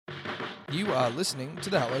You are listening to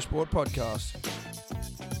the Hello Sport Podcast.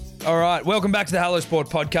 All right, welcome back to the Hello Sport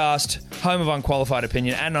Podcast, home of unqualified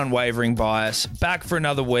opinion and unwavering bias. Back for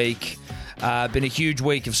another week. Been a huge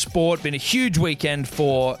week of sport, been a huge weekend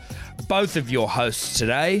for both of your hosts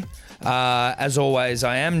today. As always,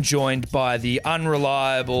 I am joined by the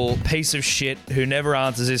unreliable piece of shit who never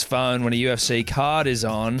answers his phone when a UFC card is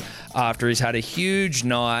on after he's had a huge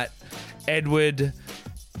night, Edward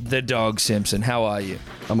the Dog Simpson. How are you?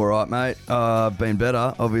 I'm all right, mate. Been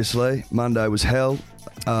better, obviously. Monday was hell,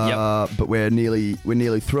 but we're nearly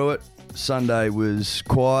through it. Sunday was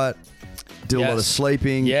quiet. Did a lot of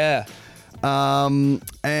sleeping. Yeah.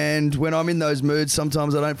 And when I'm in those moods,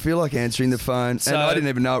 sometimes I don't feel like answering the phone. So, and I didn't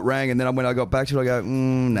even know it rang. And then when I got back to it, I go,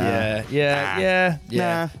 nah. Yeah.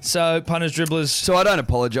 Nah. So, punters, dribblers. So I don't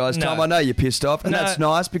apologise, No. Tom. I know you're pissed off. And No. that's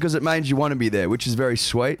nice because it means you want to be there, which is very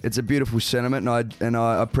sweet. It's a beautiful sentiment, and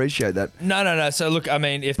I appreciate that. No. So, look, I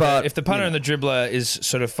mean, if the punter and the dribbler is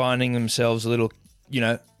sort of finding themselves a little,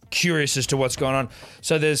 curious as to what's going on.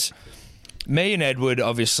 So there's... Me and Edward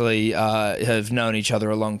obviously have known each other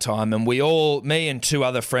a long time, and me and two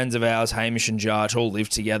other friends of ours, Hamish and Jart, all live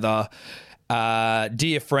together.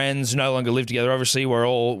 Dear friends, no longer live together. Obviously, we're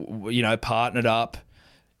all, partnered up.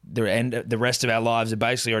 The rest of our lives are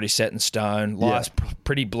basically already set in stone. Life's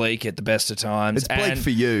pretty bleak at the best of times. It's bleak for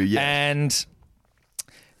you, yeah. And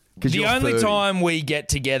the only time we get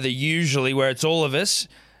together, usually, where it's all of us,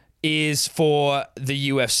 is for the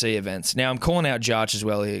UFC events. Now, I'm calling out Jarch as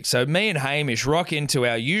well here. So me and Hamish rock into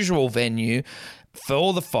our usual venue for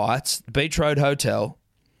all the fights, Beach Road Hotel,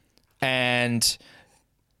 and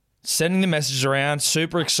sending the messages around,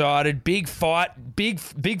 super excited, big fight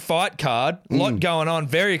card, lot going on,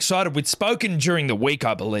 very excited. We'd spoken during the week,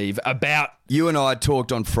 I believe, about... You and I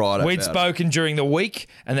talked on Friday. We'd spoken during the week,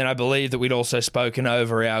 and then I believe that we'd also spoken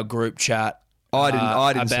over our group chat. I didn't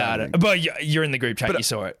about say it. But you're in the group chat. You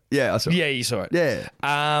saw it. Yeah, I saw it. Yeah, you saw it.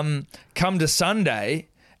 Yeah. Come to Sunday,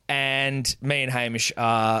 and me and Hamish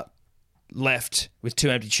are left with two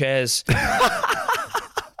empty chairs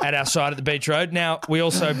at our side at the Beach Road. Now, we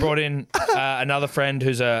also brought in another friend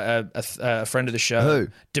who's a friend of the show. Who?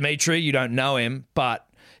 Dimitri. You don't know him, but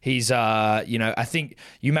he's, I think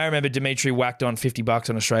you may remember Dimitri whacked on $50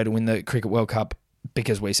 on Australia to win the Cricket World Cup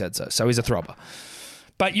because we said so. So he's a throbber.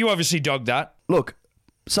 But you obviously dogged that. Look,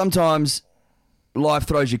 sometimes life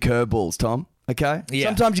throws you curveballs, Tom, okay? Yeah.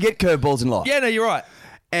 Sometimes you get curveballs in life. Yeah, no, you're right.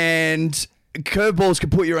 And curveballs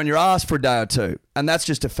can put you on your ass for a day or two. And that's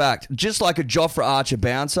just a fact. Just like a Jofra Archer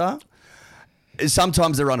bouncer,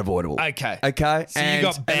 sometimes they're unavoidable. Okay. Okay? So you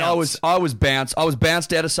got bounced. And I was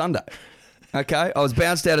bounced out of Sunday. Okay? I was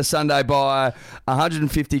bounced out of Sunday by a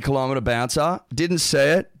 150-kilometre bouncer. Didn't see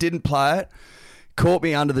it, didn't play it. Caught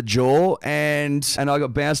me under the jaw, and I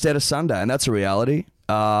got bounced out of Sunday, and that's a reality.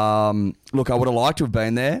 Look, I would have liked to have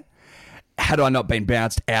been there had I not been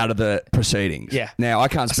bounced out of the proceedings. Yeah. Now, I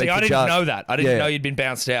can't speak for I didn't Jarch. know that. I didn't know you'd been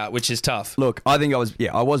bounced out, which is tough. Look, I think I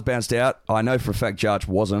was bounced out. I know for a fact Jarch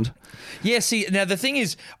wasn't. Yeah, see, now the thing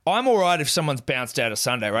is, I'm all right if someone's bounced out of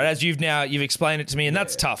Sunday, right? As you've explained it to me, and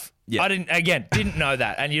that's tough. Yeah. I didn't know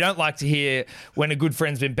that. And you don't like to hear when a good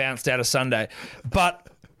friend's been bounced out of Sunday. But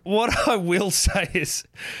what I will say is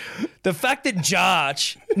the fact that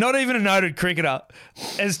Jarch, not even a noted cricketer,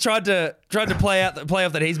 has tried to play off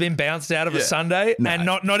that he's been bounced out of a Sunday and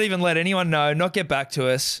not even let anyone know, not get back to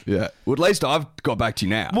us. Yeah. Well, at least I've got back to you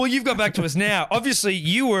now. Well, you've got back to us now. Obviously,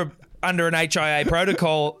 you were under an HIA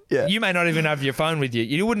protocol. Yeah. You may not even have your phone with you.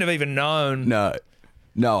 You wouldn't have even known.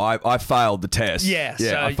 No, I failed the test. Yeah.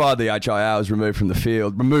 So I fired the HIA. I was removed from the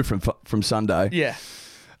field, removed from Sunday. Yeah.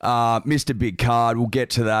 Missed a big card. We'll get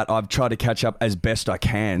to that. I've tried to catch up as best I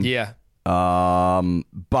can. Yeah.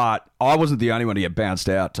 But I wasn't the only one to get bounced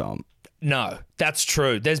out, Tom. No, that's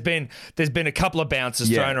true. There's been a couple of bounces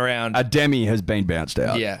thrown around. A Demi has been bounced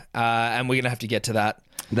out. Yeah. And we're gonna have to get to that.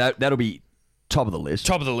 That'll be top of the list.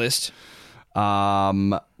 Top of the list.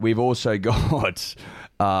 We've also got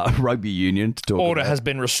rugby union to talk about. Order has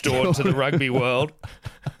been restored to the rugby world.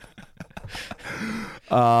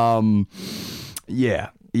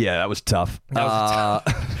 Yeah, that was tough.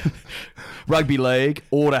 Rugby league,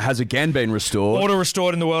 order has again been restored. Order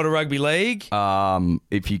restored in the world of rugby league.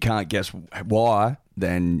 If you can't guess why,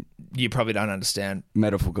 then you probably don't understand.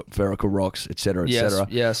 Metaphorical rocks, etc., etc.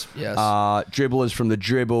 Yes. Dribblers from the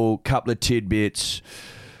dribble, couple of tidbits.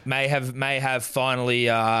 May have finally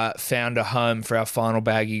found a home for our final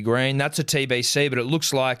baggy green. That's a TBC, but it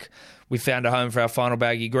looks like we found a home for our final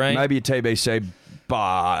baggy green. Maybe a TBC,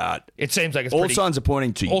 but it seems like it's all signs are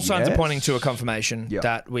pointing to all signs are pointing to a confirmation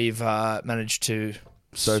that we've managed to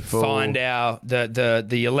find the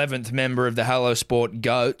 11th member of the Hello Sport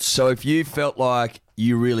Goats. So if you felt like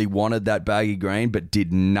you really wanted that baggy green but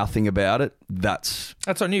did nothing about it, that's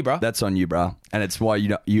on you, bro. That's on you, bro. And it's why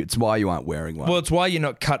it's why you aren't wearing one. Well, it's why you're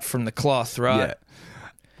not cut from the cloth, right? Yeah.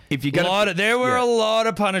 If you got there were a lot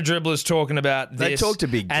of punter dribblers talking about this. They talked a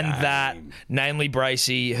big and game. that, namely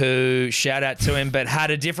Bracey, who shout out to him, but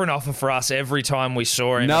had a different offer for us every time we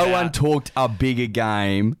saw him. No one talked a bigger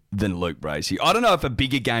game than Luke Bracey. I don't know if a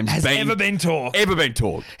bigger game has ever been talked.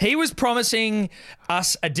 He was promising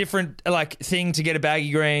us a different thing to get a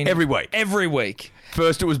baggy green every week.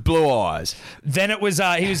 First it was Blue Eyes. Then it was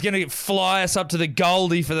he was going to fly us up to the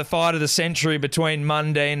Goldie for the fight of the century between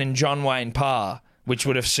Mundine and John Wayne Parr, which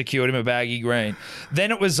would have secured him a baggy green.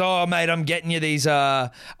 Then it was, oh, mate, I'm getting you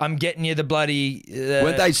the bloody...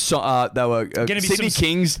 Weren't they were Sydney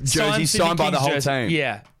Kings jerseys signed by the whole team?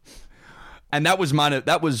 Yeah. And that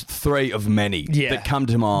was three of many that come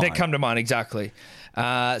to mind. That come to mind, exactly.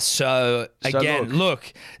 So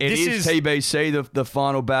look, it is TBC, the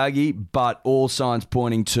final baggy, but all signs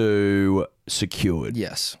pointing to secured.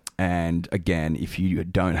 Yes. And again, if you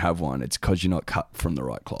don't have one, it's because you're not cut from the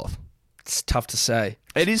right cloth. It's tough to say.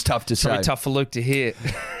 It is tough to say. Probably tough for Luke to hear.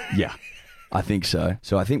 Yeah, I think so.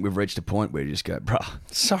 So I think we've reached a point where you just go, bruh.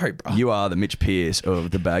 Sorry, bruh. You are the Mitch Pearce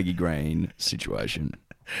of the baggy green situation.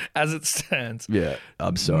 As it stands. Yeah,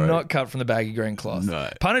 I'm sorry. Not cut from the baggy green cloth. No.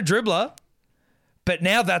 Punter dribbler, but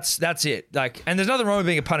now that's it. And there's nothing wrong with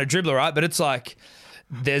being a punter dribbler, right? But it's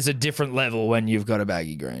there's a different level when you've got a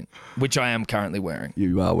baggy green, which I am currently wearing.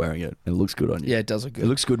 You are wearing it. It looks good on you. Yeah, it does look good. It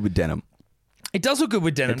looks good with denim. It does look good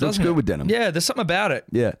with denim, It looks doesn't good it? with denim. Yeah, there's something about it.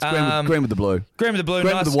 Yeah, it's green with the blue. Green with the blue.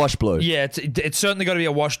 Green nice. with the wash blue. Yeah, it's certainly got to be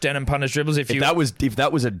a washed denim punters dribbles. If that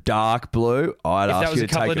was a dark blue, I'd ask you to take it off. If that was a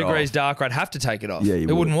couple of degrees darker, I'd have to take it off. Yeah,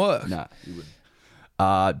 it wouldn't work. No, you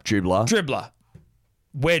wouldn't. Dribbler.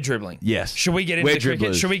 We're dribbling. Yes. Should we get into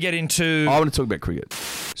cricket? Should we get into... I want to talk about cricket.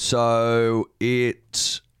 So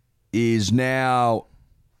it is now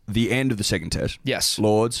the end of the second test. Yes.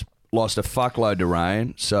 Lords lost a fuckload to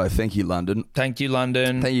rain, so thank you, London. Thank you,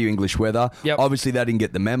 London. Thank you, English weather. Yep. Obviously, they didn't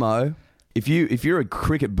get the memo. If you're a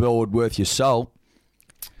cricket board worth your salt,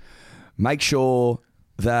 make sure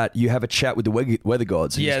that you have a chat with the weather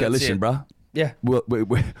gods and just go, listen, bruh. Yeah.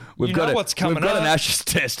 We've got what's coming We've got up. an Ashes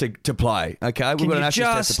test to play, okay? We've got an Ashes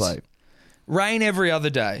test to play. Rain every other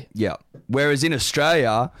day. Yeah. Whereas in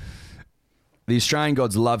Australia... The Australian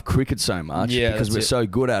gods love cricket so much because we're so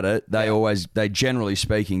good at it. They generally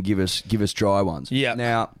speaking give us dry ones. Yeah.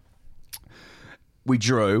 Now we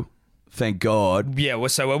drew, thank God. Yeah.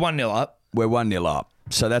 So we're 1-0 up. We're 1-0 up.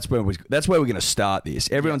 So that's where we're going to start this.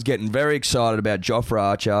 Everyone's getting very excited about Jofra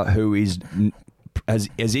Archer, who is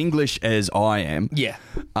as English as I am. Yeah.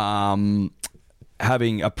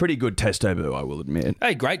 Having a pretty good test debut, I will admit.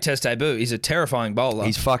 Hey, great test debut. He's a terrifying bowler.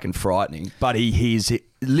 He's fucking frightening, but he's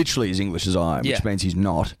literally as English as I am, which means he's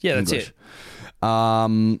not. Yeah, English.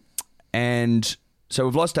 That's it. And so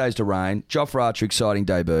we've lost days to rain. Jofra Archer, exciting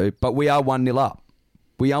debut, but we are 1-0 up.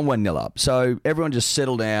 We are 1-0 up. So everyone just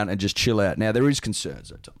settle down and just chill out. Now, there is concerns,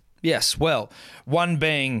 though, Tom. Yes, well, one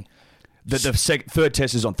being... The third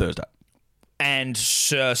test is on Thursday. And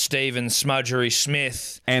Sir Stephen Smudgery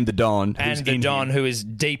Smith and the Don, who is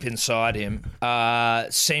deep inside him,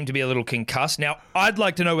 seem to be a little concussed. Now, I'd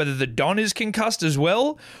like to know whether the Don is concussed as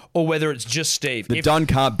well, or whether it's just Steve. The Don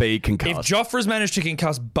can't be concussed. If Jofra's managed to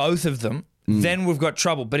concuss both of them, then we've got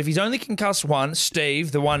trouble. But if he's only concussed one,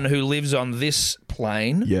 Steve, the one who lives on this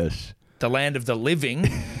plane, yes, the land of the living.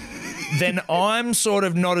 Then I'm sort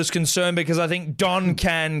of not as concerned because I think Don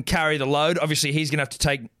can carry the load. Obviously, he's going to have to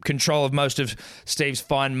take control of most of Steve's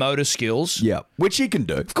fine motor skills. Yeah, which he can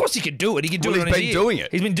do. Of course he can do it. He can do it on his ear.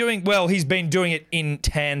 He's been doing it in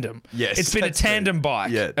tandem. Yes. It's been a tandem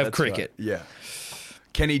bike of cricket. Right. Yeah.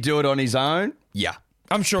 Can he do it on his own? Yeah.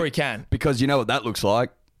 I'm sure he can. Because you know what that looks like?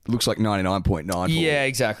 It looks like 99.9. Yeah,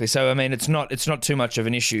 exactly. So, I mean, it's not too much of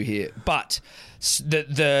an issue here. But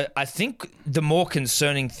I think the more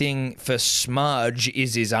concerning thing for Smudge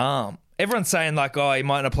is his arm. Everyone's saying he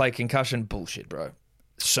might not play concussion. Bullshit, bro.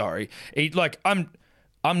 Sorry. I'm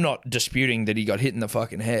not disputing that he got hit in the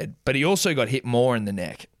fucking head, but he also got hit more in the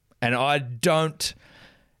neck. And I don't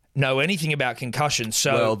know anything about concussion.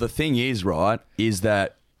 So, well, the thing is, right, is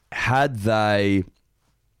that had they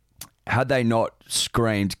not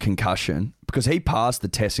screamed concussion, because he passed the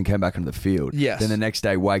test and came back into the field. Yes. Then the next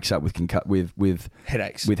day wakes up with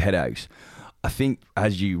headaches. With headaches. I think,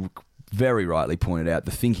 as you very rightly pointed out,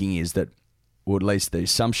 the thinking is that, or at least the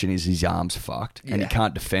assumption is, his arm's fucked and he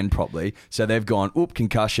can't defend properly. So they've gone,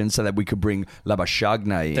 concussion, so that we could bring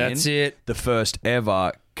Labuschagne in. That's it. The first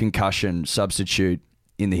ever concussion substitute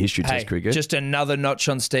in the history of Test cricket. Just another notch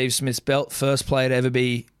on Steve Smith's belt. First player to ever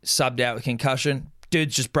be subbed out with concussion.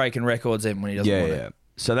 Dude's just breaking records even when he doesn't want it.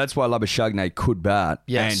 So that's why Labuschagne could bat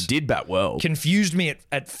and did bat well. Confused me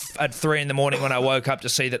at 3 a.m. when I woke up to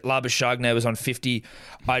see that Labuschagne was on 50.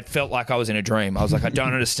 I felt like I was in a dream. I was like, I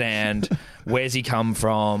don't understand. Where's he come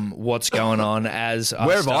from? What's going on?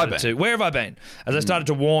 Where have I been? As I started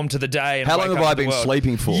to warm to the day. And how long have I been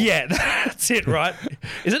sleeping for? Yeah, that's it, right?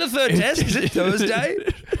 Is it a third test? Is it Thursday?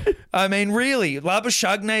 I mean, really,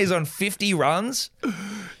 Labuschagne is on 50 runs.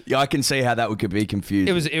 Yeah, I can see how that could be confusing.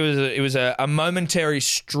 It was a momentary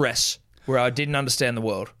stress where I didn't understand the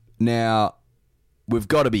world. Now, we've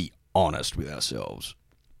got to be honest with ourselves.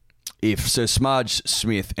 If Sir Smudge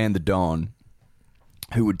Smith and the Don,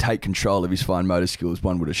 who would take control of his fine motor skills,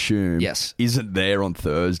 one would assume, isn't there on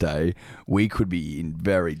Thursday, we could be in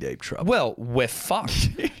very deep trouble. Well, we're fucked.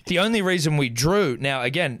 The only reason we drew, now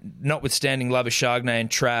again, notwithstanding Labuschagne and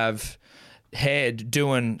Trav Head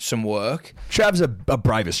doing some work. Trav's a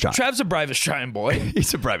brave Australian. Trav's a brave Australian boy.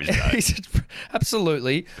 He's a brave Australian.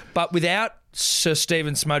 Absolutely. But without Sir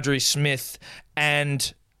Stephen Smudgery Smith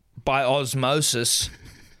and, by osmosis,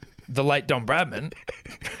 the late Don Bradman...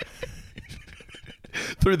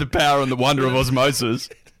 through the power and the wonder of osmosis...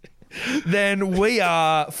 then we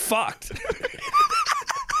are fucked.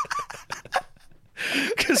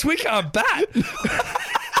 Because we can't bat.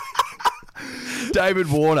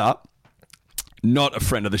 David Warner... not a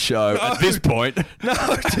friend of the show at this point.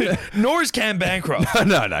 No, dude. Nor is Cam Bancroft.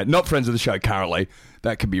 No. Not friends of the show currently.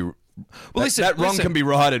 That could be... that wrong can be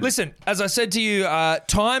righted. Listen, as I said to you,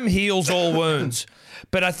 time heals all wounds.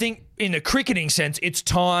 But I think in a cricketing sense, it's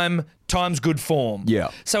time's good form. Yeah.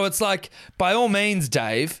 So it's like, by all means,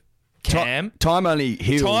 Dave, Cam... Time only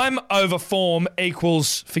heals... Time over form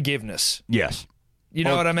equals forgiveness. Yes. You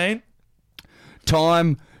know what I mean?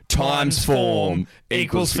 Time... Times form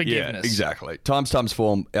equals forgiveness. Yeah, exactly. Times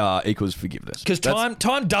form equals forgiveness. Because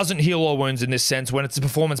time doesn't heal all wounds in this sense when it's a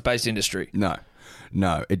performance-based industry.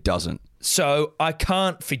 No, it doesn't. So I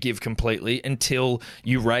can't forgive completely until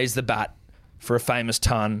you raise the bat for a famous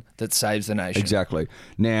ton that saves the nation. Exactly.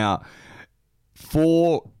 Now,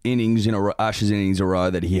 4 innings in a row, Ashes innings in a row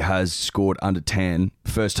that he has scored under 10.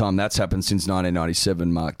 First time that's happened since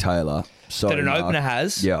 1997, Mark Taylor. That an opener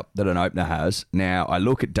has? Yeah, that an opener has. Now, I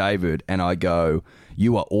look at David and I go,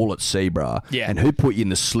 you are all at sea, bruh. Yeah. And who put you in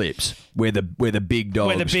the slips where the big dogs...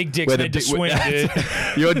 Where the big dicks need to swim, dude.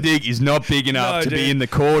 Your dick is not big enough to be in the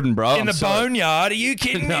cordon, bro. In the boneyard? Are you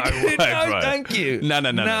kidding me, dude? No, bro. Thank you.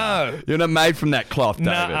 No. You're not made from that cloth,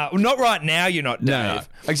 David. Not right now, you're not, Dave. No.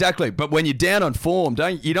 Exactly. But when you're down on form,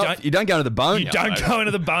 you don't go into the boneyard. You don't go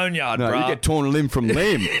into the boneyard, bro. You get torn limb from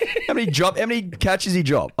limb. How many catches he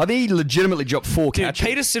dropped? I think he legitimately dropped 4 catches.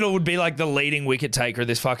 Peter Siddle would be like the leading wicket taker of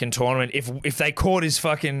this fucking tournament if they caught his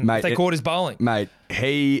fucking... Mate, if they caught his bowling. Mate,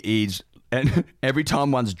 he is... And every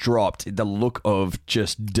time one's dropped, the look of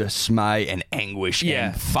just dismay and anguish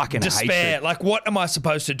and fucking despair. hatred. Like, what am I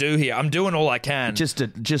supposed to do here? I'm doing all I can. Just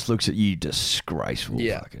looks at you disgraceful.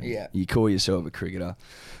 Yeah, fucking. yeah. You call yourself a cricketer.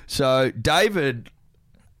 So, David...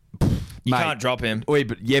 You can't drop him.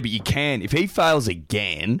 But you can. If he fails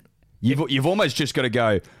again, you've almost just got to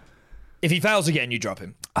go... If he fails again, you drop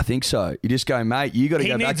him. I think so. You just go, mate, you got to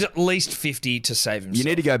go back. He needs at least 50 to save himself. You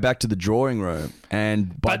need to go back to the drawing room.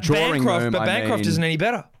 And by drawing room, Bancroft isn't any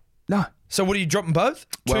better. No. So what, are you dropping both?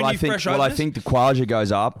 I think the Quaja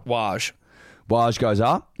goes up. Waj goes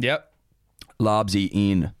up. Yep. Labsy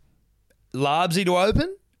in. Labsy to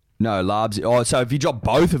open? No, Labsy. Oh, so if you drop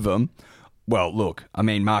both of them, well, look, I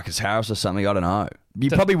mean, Marcus Harris or something, I don't know. You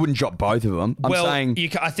probably wouldn't drop both of them. I'm saying...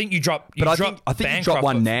 I think you drop... I think you drop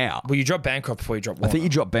one now. Well, you drop Bancroft before you drop Warner. I think you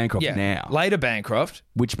drop Bancroft now. Later Bancroft.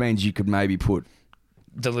 Which means you could maybe put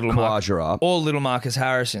the little Quaja up. Or little Marcus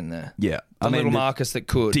Harris in there. Yeah. Little Marcus that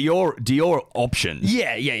could. Dior options.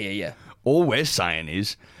 Yeah. All we're saying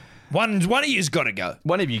is... One of you's got to go.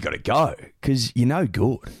 One of you got to go because you're no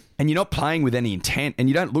good. And you're not playing with any intent, and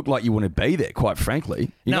you don't look like you want to be there, quite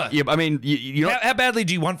frankly. You're not, how badly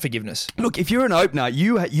do you want forgiveness? Look, if you're an opener,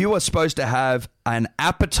 you are supposed to have an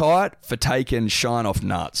appetite for taking shine off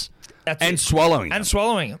nuts swallowing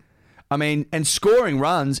them. I mean, and scoring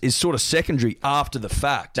runs is sort of secondary after the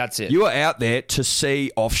fact. That's it. You are out there to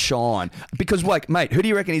see off shine. Because, like, mate, who do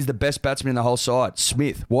you reckon is the best batsman in the whole side?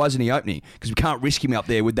 Smith. Why isn't he opening? Because we can't risk him up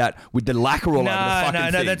there with the lacquer all over the fucking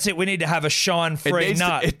thing. No, that's it. We need to have a shine-free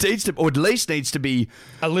nut. It needs to, or at least needs to be...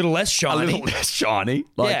 a little less shiny.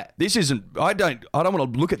 Like, this isn't... I don't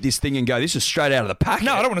want to look at this thing and go, this is straight out of the packet.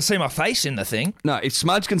 No, I don't want to see my face in the thing. No, if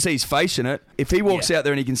Smudge can see his face in it, if he walks out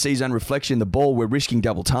there and he can see his own reflection in the ball, we're risking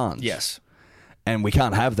double tons. Yes. And we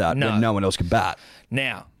can't have that when no one else can bat.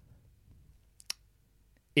 Now,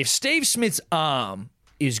 if Steve Smith's arm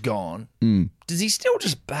is gone, does he still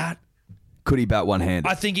just bat? Could he bat one-handed?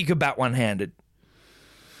 I think he could bat one-handed.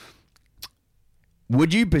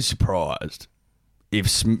 Would you be surprised if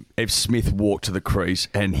Smith walked to the crease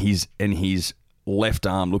and his left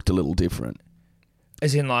arm looked a little different?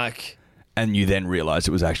 As in, like... And you then realised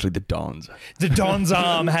it was actually the Don's. The Don's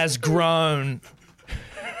arm has grown.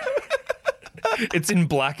 It's in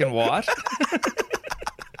black and white.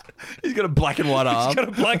 He's got a black and white arm. He's got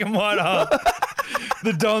a black and white arm.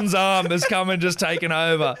 The Don's arm has come and just taken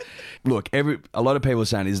over. Look, a lot of people are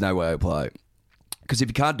saying there's no way to play. Because if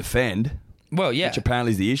you can't defend... Well, yeah. Which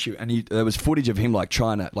apparently is the issue. And there was footage of him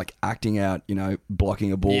trying to, acting out,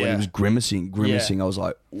 blocking a ball. And he was grimacing. Yeah. I was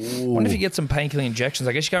like, ooh. I wonder if you get some painkiller injections.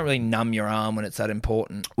 I guess you can't really numb your arm when it's that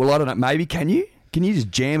important. Well, I don't know. Maybe, can you? Can you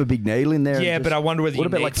just jam a big needle in there? Yeah, but I wonder whether you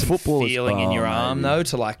need some feeling in your arm, though,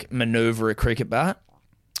 to, manoeuvre a cricket bat.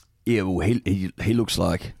 Yeah, well, he looks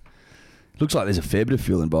like there's a fair bit of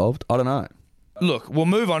feel involved. I don't know. Look, we'll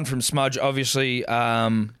move on from Smudge. Obviously,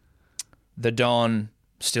 the Don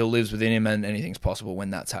still lives within him and anything's possible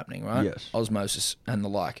when that's happening, right? Yes. Osmosis and the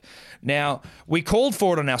like. Now, we called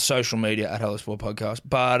for it on our social media at Hello Sport Podcast,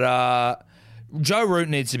 but Joe Root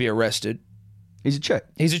needs to be arrested. He's a cheat.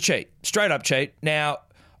 He's a cheat. Straight up cheat. Now,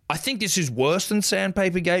 I think this is worse than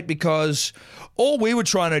Sandpaper Gate because all we were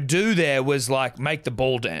trying to do there was make the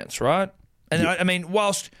ball dance, right? And I mean,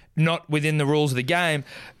 whilst not within the rules of the game,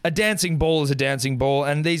 a dancing ball is a dancing ball,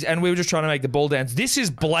 and we were just trying to make the ball dance. This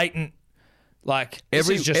is blatant. This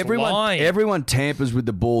is just lying. Everyone tampers with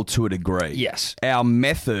the ball to a degree. Yes. Our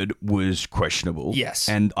method was questionable. Yes.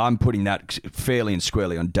 And I'm putting that fairly and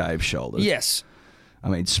squarely on Dave's shoulders. Yes. I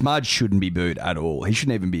mean, Smudge shouldn't be booed at all. He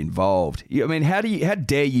shouldn't even be involved. I mean, how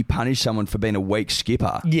dare you punish someone for being a weak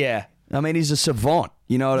skipper? Yeah. I mean, he's a savant.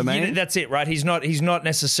 You know what I mean? Yeah, that's it, right? He's not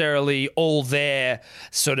necessarily all there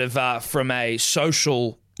sort of from a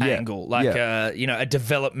social angle, a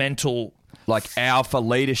developmental... alpha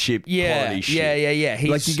leadership quality shit. Yeah.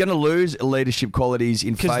 You're going to lose leadership qualities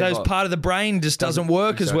in favour. Because those part of the brain just doesn't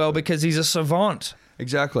work as well because he's a savant.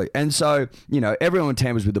 Exactly. And so, everyone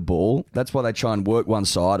tampers with the ball. That's why they try and work one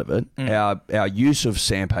side of it. Our use of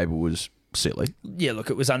sandpaper was silly. Yeah, look,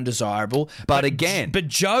 it was undesirable. But again... But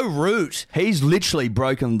Joe Root... He's literally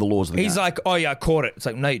broken the laws of the game. He's like, oh yeah, I caught it. It's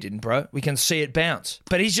like, no, you didn't, bro. We can see it bounce.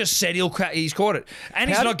 But he's just said he's caught it. And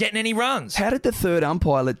he's not getting any runs. How did the third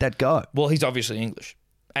umpire let that go? Well, he's obviously English.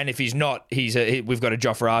 And if he's not, we've got a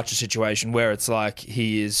Jofra Archer situation where it's like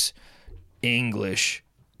he is English,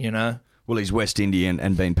 Well, he's West Indian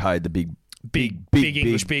and been paid the big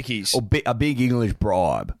English bickies. Or a big English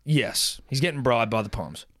bribe. Yes. He's getting bribed by the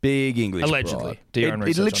Poms. Big English Allegedly. bribe.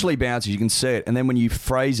 It literally bounces. You can see it. And then when you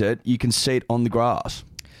phrase it, you can see it on the grass.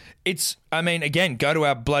 Again, go to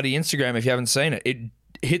our bloody Instagram if you haven't seen it. It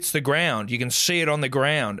hits the ground. You can see it on the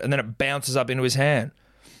ground. And then it bounces up into his hand.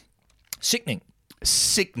 Sickening.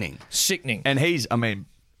 And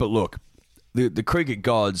but look, the cricket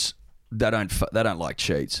gods... They don't like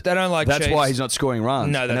cheats. They don't like cheats. That's why he's not scoring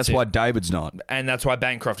runs. No, that's why David's not. And that's why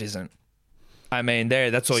Bancroft isn't. I mean,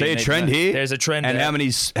 that's all See you a need trend to know. here? There's a trend And there. how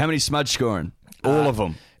many Smudge scoring? All of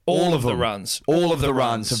them. All of the runs. All of the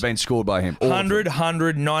runs have been scored by him. 100,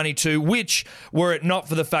 192, which, were it not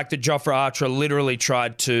for the fact that Jofra Archer literally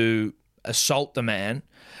tried to assault the man,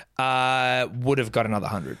 would have got another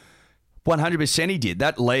 100. 100% he did.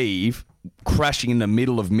 That leave, crashing in the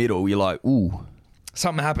middle of middle, you're like, ooh.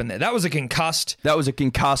 Something happened there. That was a concussed. That was a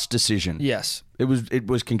concussed decision. Yes. It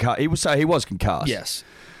was concussed. He would say he was concussed. Yes.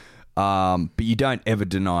 But you don't ever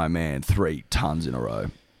deny a man 3 tons in a row.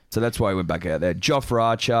 So that's why he went back out there. Jofra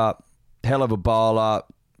Archer, hell of a bowler.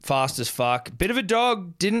 Fast as fuck. Bit of a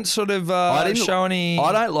dog. Didn't sort of show any...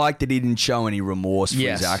 I don't like that he didn't show any remorse for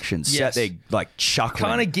his actions. Yes. Sat there chuckling.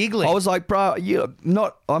 Kind of giggling. I was like, bro,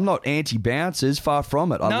 I'm not anti-bouncers. Far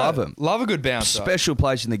from it. I love him. Love a good bouncer. Special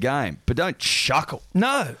place in the game. But don't chuckle.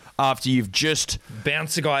 No. After you've just...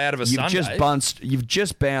 Bounced the guy out of a Sunday. You've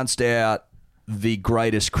just bounced out the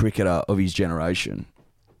greatest cricketer of his generation.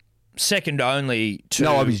 Second only to...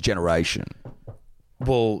 No, of his generation.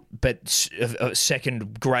 Well, but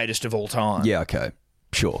second greatest of all time. Yeah, okay.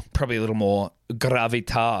 Sure. Probably a little more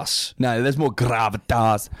gravitas. No, there's more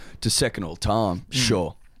gravitas to second all time.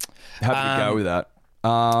 Sure. Happy to go with that.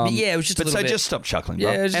 Yeah, it was just a little bit. Just stop chuckling,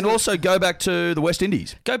 bro. Yeah, and also go back to the West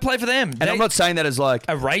Indies. Go play for them. And I'm not saying that as like...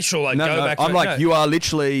 A racial, No, go back to... I'm like, you are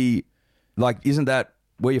literally... Like, isn't that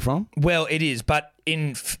Where you from? Well, it is, but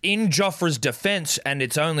in Joffre's defence, and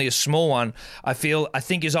it's only a small one, I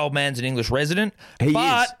think his old man's an English resident. He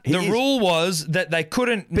but is. the rule was that they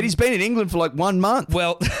couldn't. But he's been in England for like 1 month.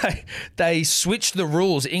 Well, they switched the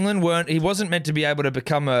rules. Joffre wasn't meant to be able to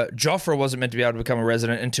become a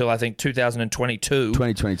resident until I think 2022.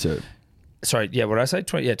 2022. Sorry, yeah, what did I say?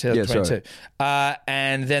 2022.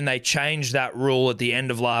 And then they changed that rule at the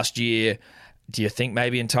end of last year. Do you think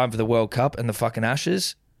maybe in time for the World Cup and the fucking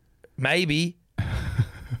Ashes? Maybe.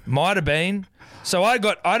 Might have been. So I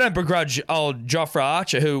don't begrudge old Joffre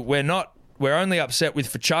Archer, who we're only upset with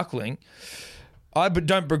for chuckling. I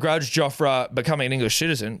don't begrudge Joffre becoming an English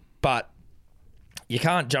citizen, but you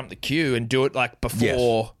can't jump the queue and do it like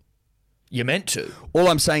before you're meant to. All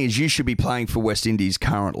I'm saying is you should be playing for West Indies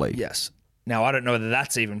currently. Yes. Now, I don't know whether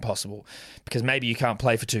that's even possible because maybe you can't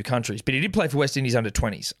play for two countries. But he did play for West Indies under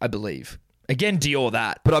 20s, I believe. Again, Dior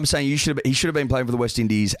that. But I'm saying he should have been playing for the West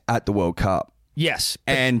Indies at the World Cup. Yes.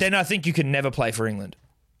 And then I think you can never play for England.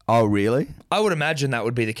 Oh, really? I would imagine that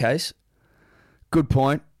would be the case. Good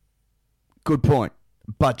point.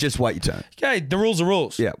 But just wait your turn. Okay, the rules are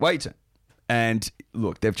rules. Yeah, wait your turn. And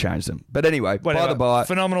look, they've changed them. But anyway, Whatever. by the by.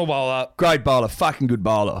 Phenomenal bowler. Great bowler. Fucking good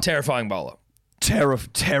bowler. Terrifying bowler.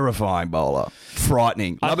 Terrifying bowler.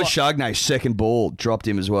 Frightening. Labuschagne, second ball, dropped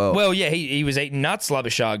him as well. Well, yeah, he was eating nuts,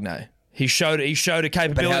 Labuschagne. He showed a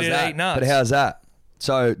capability to eat nuts. But how's that?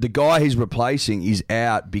 So the guy he's replacing is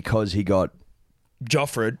out because he got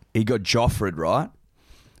Joffred. He got Joffred, right?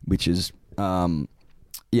 Which is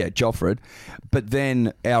Joffred. But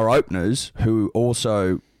then our openers, who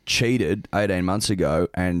also cheated 18 months ago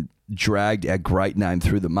and dragged our great name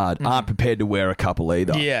through the mud, aren't prepared to wear a couple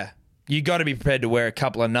either. Yeah. You got to be prepared to wear a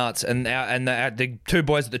couple of nuts, and the two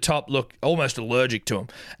boys at the top look almost allergic to them,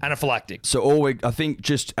 anaphylactic. So I think,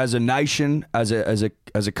 just as a nation, as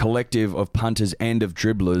a collective of punters and of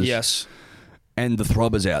dribblers, yes, and the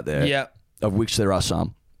throbbers out there, yeah, of which there are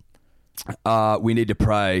some, we need to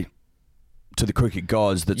pray to the cricket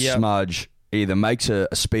gods that Smudge either makes a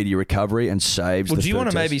speedy recovery and saves. Well, the do you want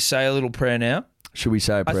to maybe say a little prayer now? Should we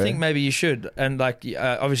say a prayer? I think maybe you should. And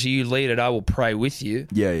obviously you lead it, I will pray with you.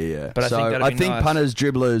 Yeah. But I think nice. Punters,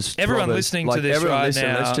 dribblers, everyone throbbers, listening to this right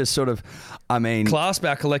now, let's just sort of, clasp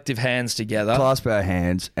our collective hands together. Clasp our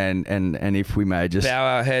hands and if we may just bow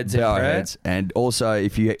our heads in prayer. And also,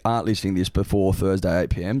 if you aren't listening to this before Thursday 8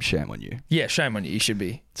 p.m, shame on you. Yeah, shame on you. You should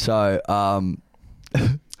be. So,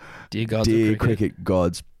 dear gods, dear cricket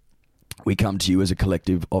gods, we come to you as a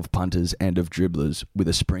collective of punters and of dribblers with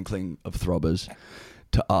a sprinkling of throbbers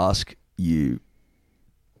to ask you,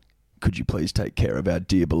 could you please take care of our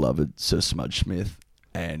dear beloved Sir Smudge Smith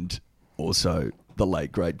and also the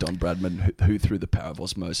late great Don Bradman, who through the power of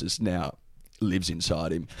osmosis now lives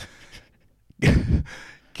inside him.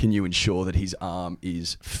 Can you ensure that his arm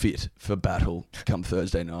is fit for battle come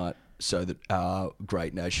Thursday night so that our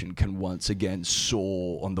great nation can once again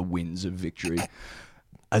soar on the winds of victory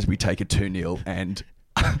as we take a 2-0 and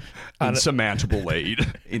insurmountable lead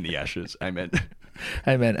in the Ashes. Amen.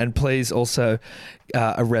 Amen. And please also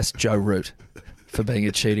arrest Joe Root for being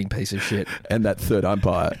a cheating piece of shit. And that third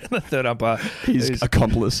umpire. His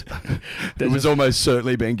accomplice. It was almost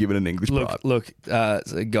certainly being given an English bribe. Look,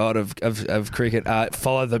 God of cricket,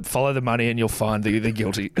 follow the money and you'll find the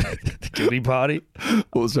guilty the guilty party.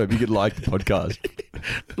 Also, if you could like the podcast.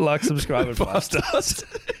 Like, subscribe, and 5 stars.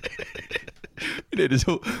 We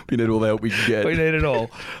need all the help we can get. We need it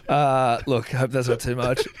all. Look, I hope that's not too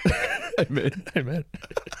much. Amen. Amen.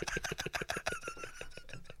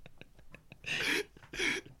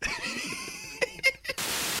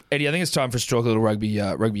 Eddie, I think it's time for us to talk a little rugby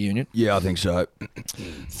union. Yeah, I think so.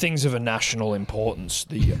 Things of a national importance,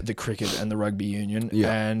 the cricket and the rugby union.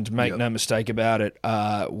 Yeah. And make no mistake about it,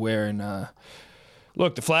 we're in...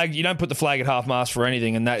 look, the flag, you don't put the flag at half-mast for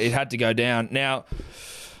anything, and that it had to go down. Now...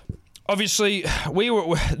 Obviously,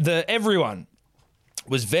 everyone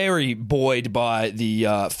was very buoyed by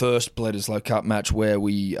the first Bledisloe Cup match where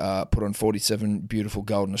we put on 47 beautiful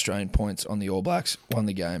golden Australian points on the All Blacks, won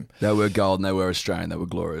the game. They were golden, they were Australian, they were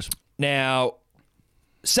glorious. Now,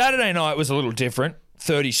 Saturday night was a little different.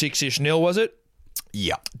 36-ish nil, was it?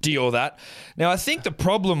 Yeah. Dior that. Now, I think the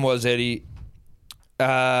problem was, Eddie,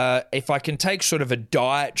 if I can take sort of a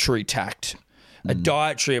dietary tact, a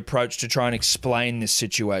dietary approach to try and explain this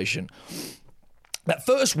situation. That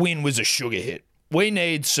first win was a sugar hit. We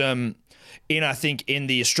need some... I think, in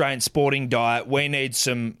the Australian sporting diet, we need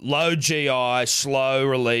some low GI, slow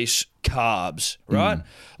release carbs, right?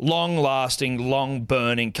 Long-lasting,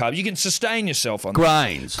 long-burning carbs. You can sustain yourself on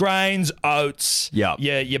grains, oats,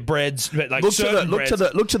 your breads, like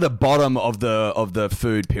look to the bottom of the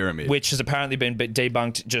food pyramid, which has apparently been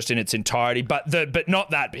debunked just in its entirety, but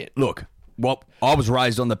not that bit. Look. Well, I was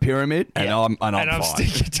raised on the pyramid, and I'm fine.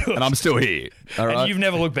 Sticking to it. And I'm still here. All right? And you've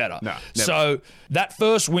never looked better. No, never. So that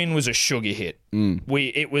first win was a sugar hit.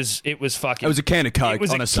 It was fucking. It was a can of Coke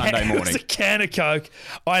on a Sunday morning. It was a can of Coke.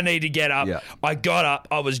 I need to get up. Yeah. I got up.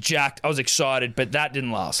 I was jacked. I was excited, but that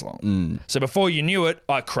didn't last long. So before you knew it,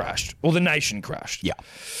 I crashed. Well, the nation crashed. Yeah.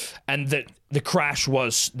 And the crash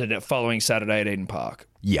was the following Saturday at Eden Park.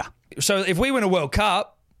 Yeah. So if we win a World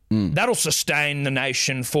Cup, that'll sustain the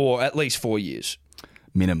nation for at least 4 years.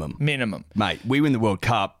 Minimum. Mate, we win the World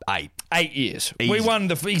Cup 8 years. Easy. We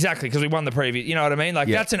won exactly because we won the previous. You know what I mean? Like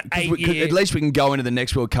that's an 8 year. At least we can go into the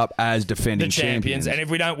next World Cup as defending champions. And if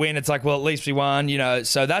we don't win, it's like, well, at least we won. You know,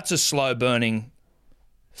 so that's a slow burning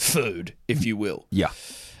food, if you will. Yeah.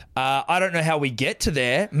 I don't know how we get to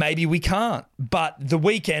there. Maybe we can't. But the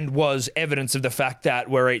weekend was evidence of the fact that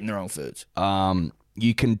we're eating the wrong foods.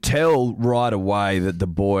 You can tell right away that the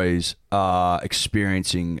boys are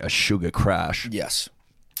experiencing a sugar crash. Yes.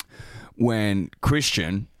 When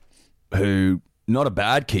Christian, who not a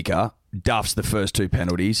bad kicker, duffs the first two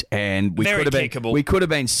penalties, and we could have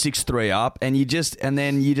been 6-3 up, and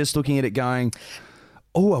then you're just looking at it going,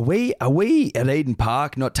 oh, are we at Eden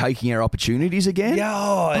Park not taking our opportunities again? Yeah,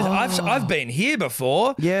 I've been here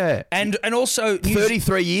before. Yeah. And also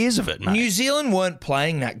 33 years of it, mate. New Zealand weren't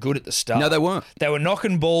playing that good at the start. No, they weren't. They were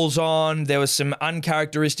knocking balls on. There was some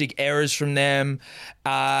uncharacteristic errors from them.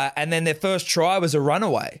 And then their first try was a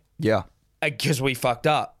runaway. Yeah. Because we fucked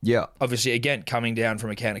up. Yeah. Obviously, again, coming down from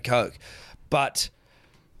a can of Coke. But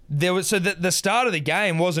the start of the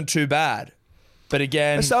game wasn't too bad. But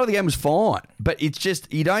again, the start of the game was fine, but it's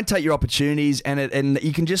just you don't take your opportunities, and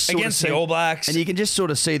you can just sort against of see, the All Blacks, and you can just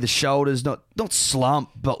sort of see the shoulders not slump,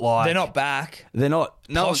 but like they're not back. They're not.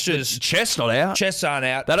 No, postures, chest's not out. Chests aren't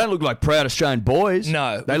out. They don't look like proud Australian boys.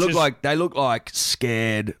 No, they look like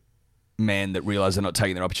scared men that realise they're not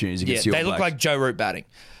taking their opportunities against the All Blacks. They look like Joe Root batting.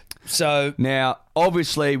 So now,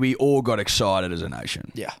 obviously, we all got excited as a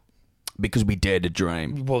nation. Yeah. Because we dared to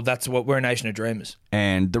dream. Well, that's what we're a nation of dreamers.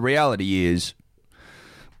 And the reality is,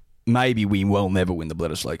 maybe we will never win the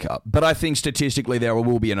Bledisloe Cup. But I think statistically there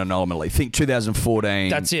will be an anomaly. Think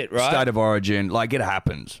 2014. That's it, right? State of Origin. Like, it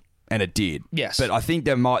happens. And it did. Yes. But I think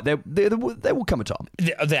there will come a time.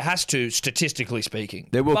 There has to, statistically speaking.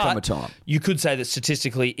 There will come a time. You could say that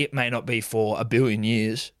statistically it may not be for a billion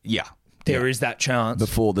years. Yeah. There is that chance.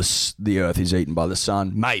 Before the Earth is eaten by the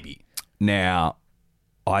sun. Maybe. Now,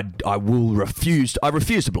 I refuse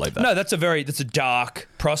to believe that. No, that's a dark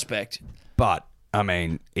prospect. But I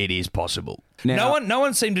mean, it is possible. Now, no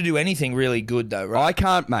one seemed to do anything really good though, right? I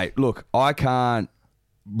can't, mate. Look, I can't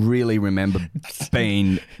really remember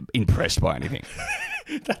being impressed by anything.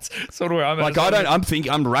 That's sort of where I'm at. Like,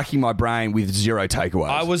 I'm racking my brain with zero takeaways.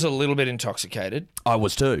 I was a little bit intoxicated. I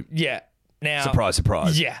was too. Yeah. Now, surprise,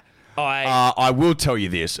 surprise. Yeah. I will tell you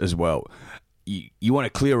this as well. You want to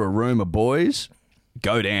clear a room of boys?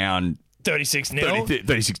 Go down 36-0?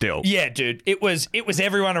 36-0. Yeah, dude. It was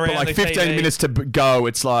everyone around but like the 15 TV. minutes to go,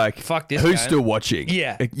 it's like, fuck this who's game. still watching?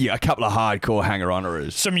 Yeah. A couple of hardcore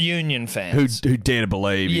hanger-honorers. Some Union fans. Who dare to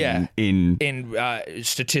believe in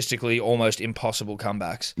statistically almost impossible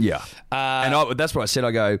comebacks. Yeah. And that's what I said.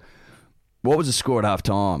 I go, what was the score at half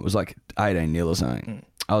time? It was like 18-0 or something.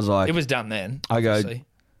 I was like... It was done then. I go, obviously.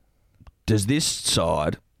 Does this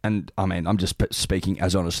side... And, I mean, I'm just speaking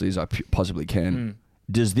as honestly as I possibly can...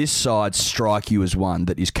 Does this side strike you as one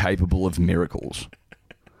that is capable of miracles?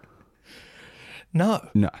 No.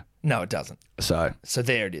 No, it doesn't. So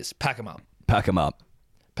there it is. Pack them up. Pack them up.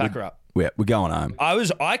 Pack her up. We're going home.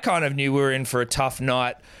 I kind of knew we were in for a tough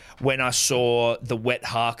night when I saw the wet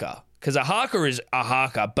haka. Because a haka is a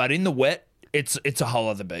haka, but in the wet, it's a whole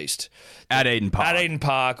other beast. At Eden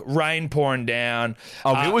Park. Rain pouring down.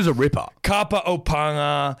 Oh, it was a ripper. Kapa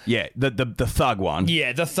Opanga. Yeah, the thug one.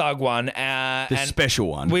 Yeah, the thug one. The special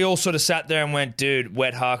one. We all sort of sat there and went, dude,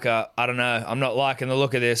 wet haka, I don't know. I'm not liking the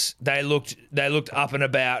look of this. They looked up and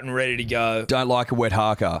about and ready to go. Don't like a wet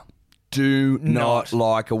haka. Do not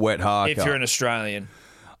like a wet haka. If you're an Australian.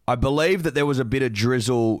 I believe that there was a bit of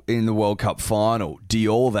drizzle in the World Cup final.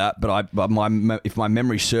 All that, but if my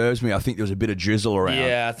memory serves me, I think there was a bit of drizzle around.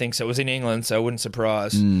 Yeah, I think so. It was in England, so it wouldn't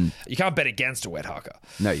surprise. You can't bet against a wet haka.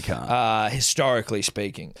 No, you can't. Historically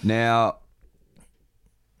speaking. Now,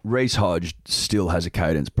 Reece Hodge still has a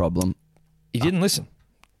cadence problem. He didn't listen.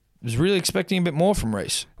 was really expecting a bit more from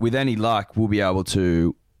Reece. With any luck, we'll be able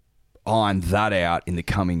to iron that out in the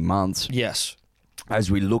coming months Yes. as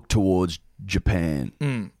we look towards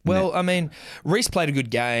Japan. Well, I mean, Reece played a good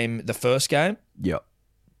game the first game. Yep.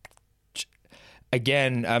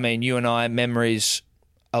 Again, I mean, you and I, memories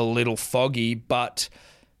a little foggy, but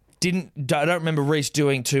I don't remember Reece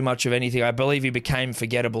doing too much of anything. I believe he became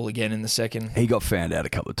forgettable again in the second. He got found out a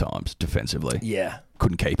couple of times defensively. Yeah.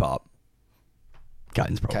 Couldn't keep up.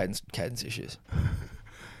 Caden's problem. Caden's issues.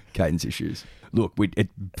 Caden's issues. Look,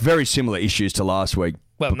 very similar issues to last week.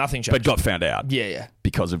 Well, nothing changed. But got found out. Yeah.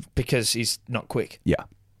 Because he's not quick. Yeah.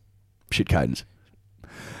 Shit cadence.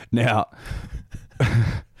 Now,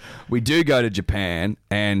 we do go to Japan,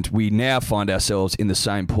 and we now find ourselves in the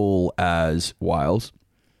same pool as Wales,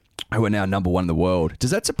 who are now number one in the world.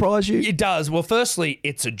 Does that surprise you? It does. Well, firstly,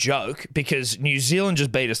 it's a joke because New Zealand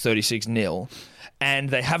just beat us 36-0, and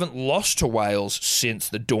they haven't lost to Wales since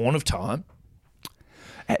the dawn of time.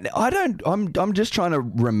 And I'm just trying to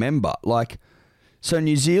remember. So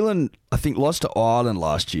New Zealand, I think, lost to Ireland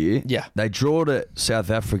last year. Yeah. They draw to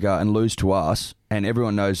South Africa and lose to us, and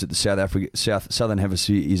everyone knows that the Southern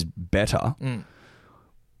Hemisphere is better.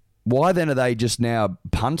 Why then are they just now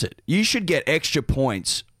punted? You should get extra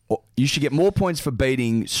points. You should get more points for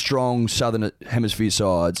beating strong Southern Hemisphere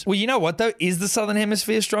sides. Well, you know what, though? Is the Southern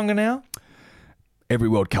Hemisphere stronger now? Every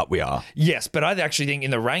World Cup we are. Yes, but I actually think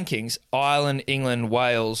in the rankings, Ireland, England,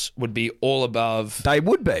 Wales would be all above. They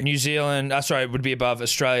would be. New Zealand, would be above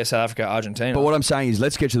Australia, South Africa, Argentina. But what I'm saying is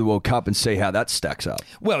let's get to the World Cup and see how that stacks up.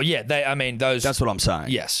 Well, yeah, those... That's what I'm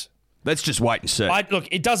saying. Yes. Let's just wait and see. Look,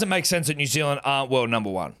 it doesn't make sense that New Zealand aren't world number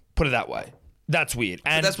one. Put it that way. That's weird.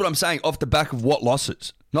 And but that's what I'm saying, off the back of what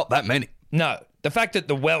losses? Not that many. No. The fact that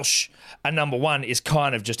the Welsh are number one is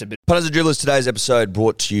kind of just a bit... Punters and Dribblers, today's episode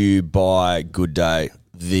brought to you by Good Day,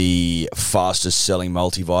 the fastest selling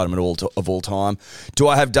multivitamin of all time. Do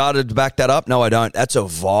I have data to back that up? No, I don't. That's a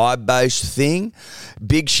vibe-based thing.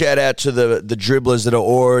 Big shout out to the dribblers that are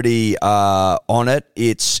already on it.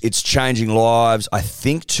 It's changing lives. I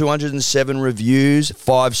think 207 reviews,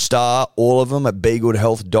 5-star, all of them at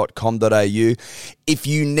begoodhealth.com.au. If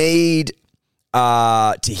you need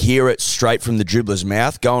to hear it straight from the dribbler's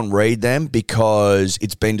mouth, go and read them because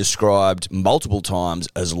it's been described multiple times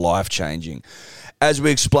as life-changing. As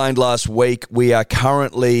we explained last week, we are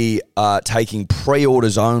currently taking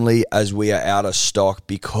pre-orders only as we are out of stock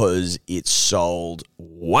because it's sold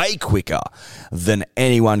way quicker than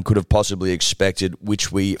anyone could have possibly expected,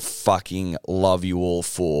 which we fucking love you all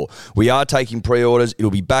for. We are taking pre-orders.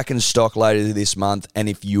 It'll be back in stock later this month, and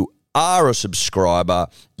if you are a subscriber,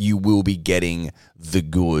 you will be getting the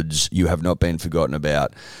goods. You have not been forgotten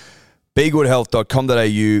about.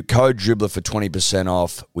 BeGoodHealth.com.au, code Dribbler for 20%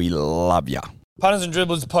 off. We love ya. Punters and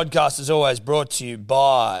Dribblers, the podcast is always brought to you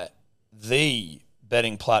by the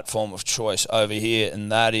betting platform of choice over here, and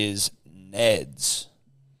that is Neds.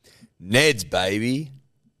 Neds, baby.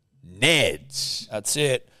 Neds. That's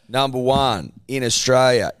it. Number one in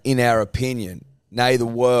Australia, in our opinion. Nay the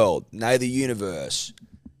world, nay the universe,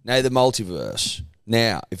 nay the multiverse.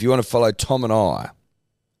 Now, if you want to follow Tom and I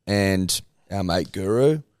and our mate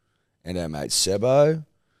Guru and our mate Sebo,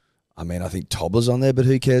 I think Tobler's on there, but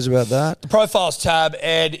who cares about that? The Profiles tab,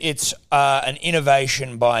 Ed, it's an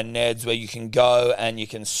innovation by Neds where you can go and you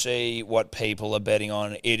can see what people are betting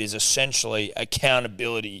on. It is essentially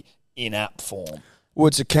accountability in app form. Well,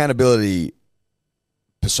 it's accountability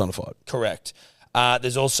personified. Correct.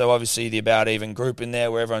 There's also obviously the About Even group in there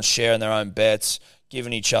where everyone's sharing their own bets,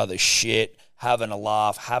 giving each other shit, having a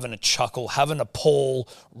laugh, having a chuckle, having a Paul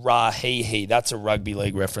Rahihi. That's a rugby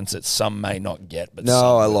league reference that some may not get. But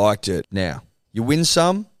no, I liked it. Now, you win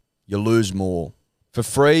some, you lose more. For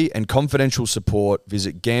free and confidential support,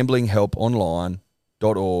 visit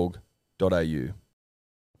gamblinghelponline.org.au.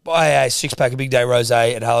 Buy a six-pack of Big Day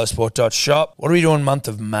Rosé at hellosport.shop. What are we doing month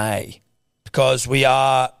of May? Because we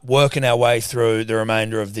are working our way through the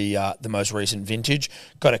remainder of the most recent vintage.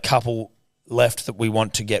 Got a couple left that we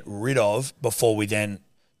want to get rid of before we then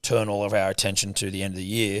turn all of our attention to the end of the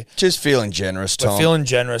year. Just feeling generous, Tom. We're feeling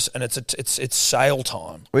generous, and it's sale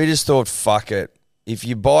time. We just thought, fuck it. If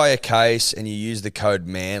you buy a case and you use the code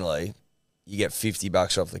MANLY, you get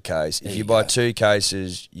 $50 off the case. If you buy 2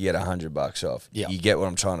 cases, you get $100 off. Yep. You get what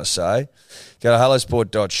I'm trying to say? Go to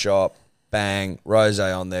hellosport.shop. Bang,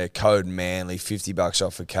 rosé on there, code MANLY, $50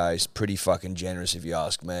 off a case. Pretty fucking generous if you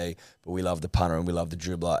ask me. But we love the punter and we love the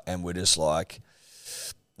dribbler, and we're just like,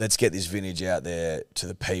 let's get this vintage out there to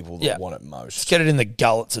the people that want it most. Let's get it in the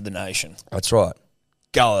gullets of the nation. That's right.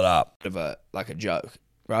 Gull it up. Bit of a joke,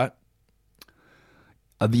 right?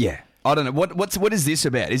 Yeah. I don't know. What is this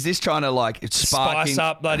about? Is this trying to like Spice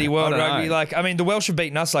up bloody World Rugby? Know. Like, I mean, the Welsh have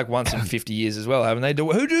beaten us like once in 50 years as well, haven't they?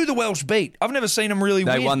 Who do the Welsh beat? I've never seen them really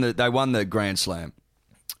win. They won the Grand Slam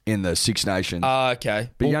in the Six Nations. Okay.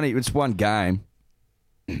 But it's one game.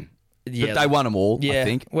 Yeah. But they won them all, I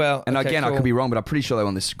think. Well, and okay, again, cool. I could be wrong, but I'm pretty sure they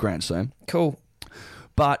won this Grand Slam. Cool.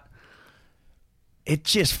 But it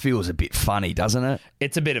just feels a bit funny, doesn't it?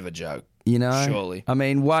 It's a bit of a joke. You know? Surely. I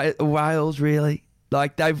mean, Wales, really?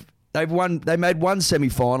 Like, they've won. They made one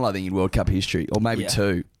semi-final, I think, in World Cup history, or maybe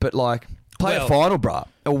two. But, like, play a final, bruh,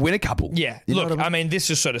 or win a couple. Yeah. You know Look, what I mean? I mean, this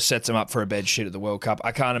just sort of sets them up for a bed shit at the World Cup.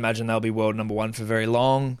 I can't imagine they'll be world number one for very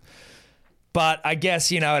long. But I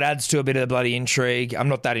guess, it adds to a bit of the bloody intrigue. I'm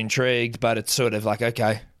not that intrigued, but it's sort of like,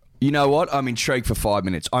 okay. You know what? I'm intrigued for 5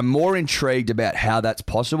 minutes. I'm more intrigued about how that's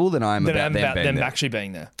possible than I am about them actually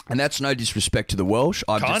being there. And that's no disrespect to the Welsh.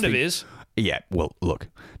 I Kind just of think, is. Yeah, well, look,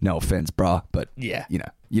 no offense, bruh, but yeah, you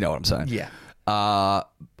know what I'm saying. Yeah.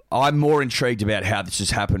 I'm more intrigued about how this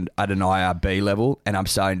has happened at an IRB level, and I'm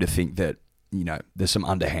starting to think that, there's some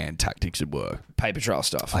underhand tactics at work. Paper trail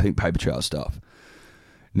stuff. I think paper trail stuff.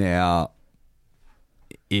 Now,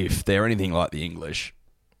 if they're anything like the English,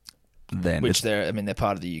 then they're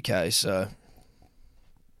part of the UK, so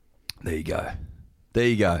there you go. There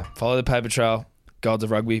you go. Follow the paper trail, gods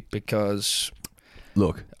of rugby, because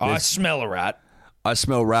look, I smell a rat. I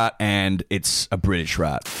smell rat, and it's a British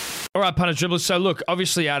rat. All right, punters, dribblers. So, look,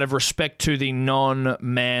 obviously, out of respect to the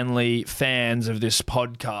non-Manly fans of this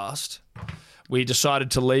podcast, we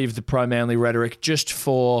decided to leave the pro-Manly rhetoric just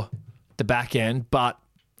for the back end, but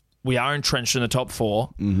we are entrenched in the top four.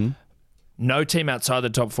 Mm-hmm. No team outside the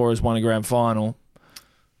top four has won a grand final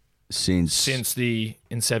since the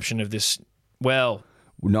inception of this. Well,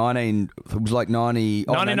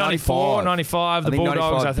 1994, 95. The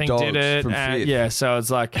Bulldogs, I think, did it. Yeah, so it's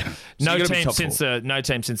like no team since the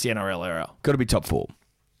NRL era. Got to be top four.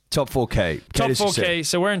 Top 4K. Top 4K.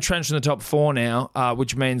 So we're entrenched in the top four now,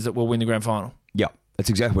 which means that we'll win the grand final. Yeah, that's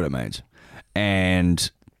exactly what it means. And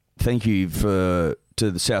thank you to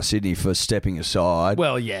the South Sydney for stepping aside.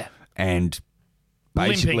 Well, yeah. And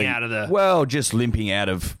basically just limping out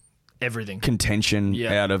of everything, contention,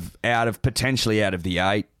 out of potentially out of the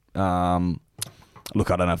 8. Look,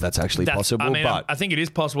 I don't know if that's actually possible. But I think it is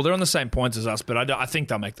possible. They're on the same points as us, but I think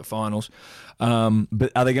they'll make the finals.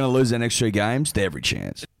 But are they going to lose their next 3 games? They have every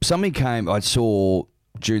chance. Something I saw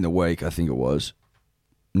during the week, I think it was.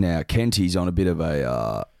 Now, Kenty's on a bit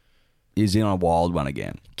of he's in on a wild one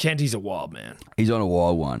again. Kenty's a wild man. He's on a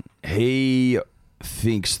wild one. He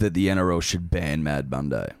thinks that the NRL should ban Mad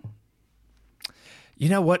Monday. You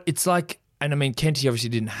know what? It's like, and I mean, Kenty obviously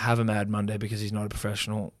didn't have a Mad Monday because he's not a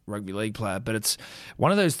professional rugby league player, but it's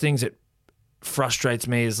one of those things that frustrates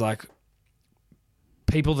me is like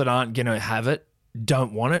people that aren't going to have it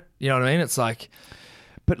don't want it. You know what I mean? It's like...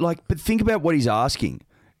 But think about what he's asking.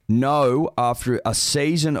 No, after a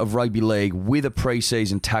season of rugby league with a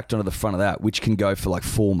pre-season tacked onto the front of that, which can go for like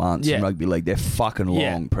 4 months in rugby league. They're fucking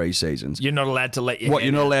long pre-seasons. You're not allowed to let your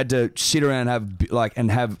you're not allowed to sit around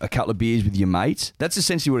and have a couple of beers with your mates. That's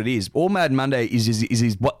essentially what it is. All Mad Monday is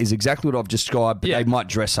exactly what I've described, but they might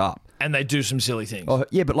dress up. And they do some silly things. Oh,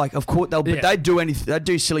 yeah, but of course they'd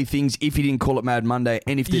do silly things if you didn't call it Mad Monday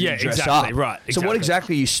and if they didn't dress up. Right. Exactly. So what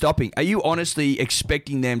exactly are you stopping? Are you honestly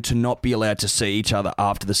expecting them to not be allowed to see each other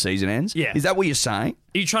after the season ends? Yeah. Is that what you're saying?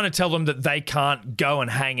 Are you trying to tell them that they can't go and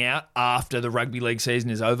hang out after the rugby league season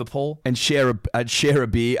is over, Paul? And share a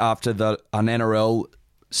beer after an NRL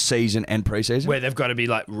season and pre-season? Where they've got to be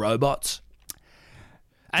like robots?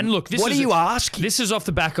 And look, what are you asking? This is off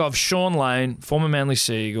the back of Sean Lane, former Manly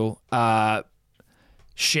Seagull,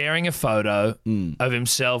 sharing a photo of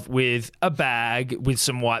himself with a bag with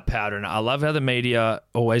some white powder in it. I love how the media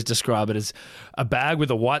always describe it as a bag with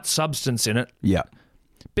a white substance in it. Yeah.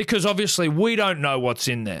 Because obviously we don't know what's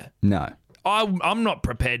in there. No. I'm not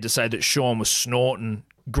prepared to say that Sean was snorting,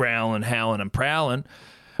 growling, howling and prowling.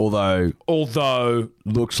 Although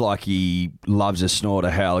looks like he loves a snort, a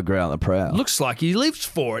howl, a growl, a prowl. Looks like he lives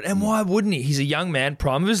for it. And why wouldn't he? He's a young man,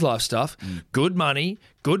 prime of his life stuff, good money,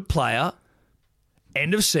 good player,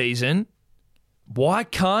 end of season. Why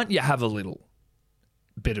can't you have a little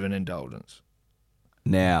bit of an indulgence?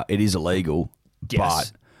 Now, it is illegal,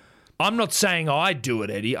 but I'm not saying I do it,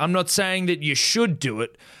 Eddie. I'm not saying that you should do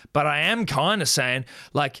it, but I am kind of saying,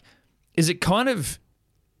 like, is it kind of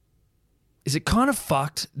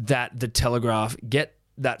fucked that the Telegraph get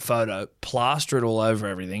that photo, plaster it all over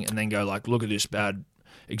everything, and then go like, look at this bad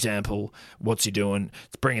example. What's he doing?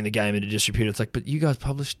 It's bringing the game into disrepute. It's like, but you guys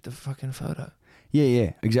published the fucking photo.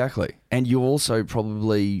 Yeah, exactly. And you also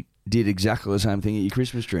probably did exactly the same thing at your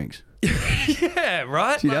Christmas drinks. Yeah,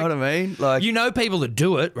 right? Do you know what I mean? Like, you know people that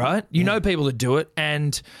do it, right? You know people that do it.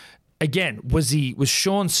 And again, was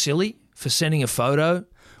Sean silly for sending a photo?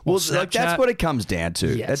 well, like, that's what it comes down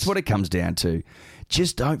to. Yes. That's what it comes down to.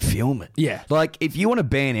 Just don't film it. Yeah. Like, if you want to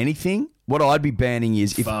ban anything, what I'd be banning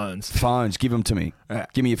is Phones. Phones, give them to me. Yeah.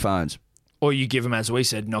 Give me your phones. Or you give them, as we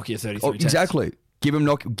said, Nokia 3310s. Exactly. Give them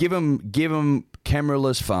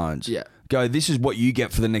cameraless phones. Yeah. Go, this is what you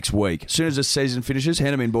get for the next week. As soon as the season finishes,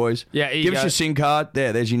 hand them in, boys. Yeah, here you Give us go. your SIM card.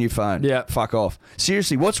 There's your new phone. Yeah. Fuck off.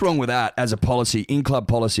 Seriously, what's wrong with that as a policy, in-club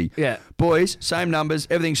policy? Yeah. Boys, same numbers,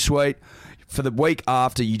 everything's sweet. For the week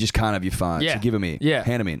after, you just can't have your phone. Yeah. So give them here. Yeah.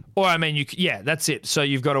 Hand them in. Or, I mean, that's it. So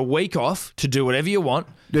you've got a week off to do whatever you want.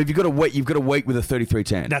 Dude, you've got a week with a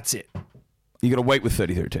 3310. That's it. You've got a week with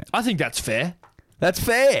 3310. I think that's fair. That's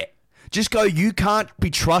fair. Just go, you can't be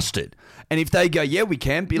trusted. And if they go, yeah, we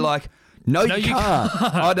can, be like, no, you can't.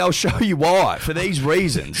 Oh, they'll show you why. For these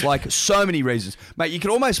reasons. Like, so many reasons. Mate, you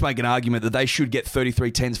could almost make an argument that they should get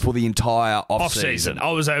 3310s for the entire off-season.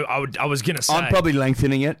 I was going to say. I'm probably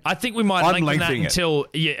lengthening it. I think we might I'm lengthen that lengthening it. until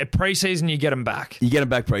pre-season you get them back. You get them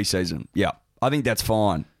back pre-season. Yeah. I think that's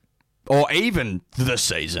fine. Or even the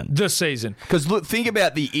season. This season. Because look, think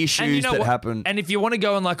about the issues that happen. And if you want to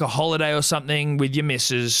go on like a holiday or something with your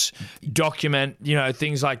missus, document,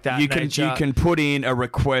 things like that. You can put in a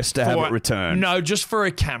request to have it returned. No, just for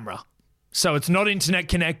a camera. So it's not internet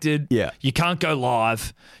connected. Yeah. You can't go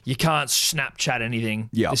live. You can't Snapchat anything.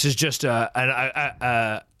 Yeah. This is just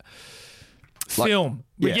a film.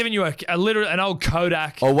 We're yeah. giving you an old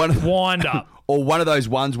Kodak Or one- wind up. Or one of those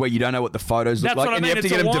ones where you don't know what the photos look That's like. what I and mean. you have to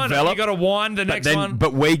It's get a them wind. developed. You got to wind the next one.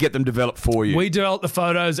 But we get them developed for you. We develop the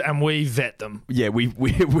photos and we vet them. Yeah, we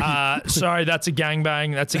Sorry, that's a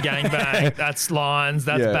gangbang. That's a gangbang. That's lines.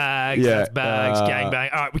 That's Yeah. bags. Yeah. That's bags.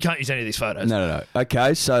 Gangbang. All right, we can't use any of these photos. No.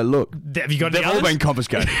 Okay, so look. Have you got They've any all others? been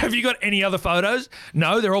confiscated. Have you got any other photos?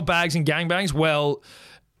 No, they're all bags and gangbangs. Well,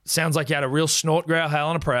 sounds like you had a real snort, growl,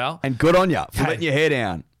 howl, and a prowl. And good on you for Hey. letting your hair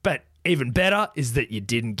down. But even better is that you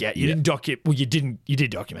didn't get. You didn't document. Well, you did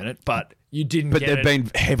document it, but you didn't. But get they've it.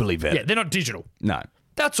 been heavily vetted. Yeah, they're not digital. No.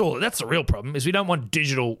 That's all. That's the real problem. Is we don't want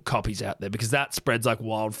digital copies out there because that spreads like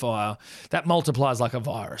wildfire. That multiplies like a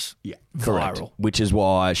virus. Yeah. Viral. Correct. Which is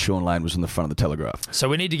why Sean Lane was on the front of the Telegraph. So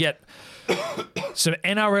we need to get some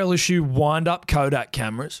NRL issue wind up Kodak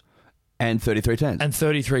cameras And 3310s. and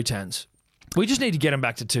 3310s. We just need to get them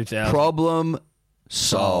back to 2000. Problem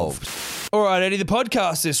solved. All right, Eddie, the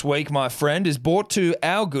podcast this week, my friend, is brought to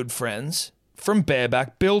our good friends from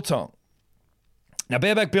Bareback Biltong. Now,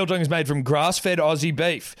 Bareback Biltong is made from grass-fed Aussie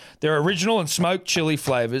beef. Their original and smoked chili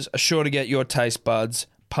flavours are sure to get your taste buds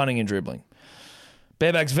punning and dribbling.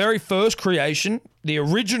 Bareback's very first creation, the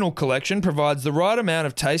original collection, provides the right amount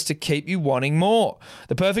of taste to keep you wanting more.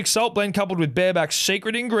 The perfect salt blend coupled with Bareback's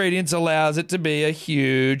secret ingredients allows it to be a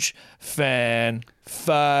huge fan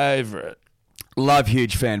favourite. Love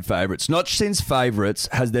huge fan favourites. Not since favourites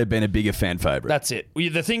has there been a bigger fan favourite. That's it.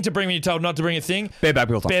 The thing to bring when you're told not to bring a thing, Bareback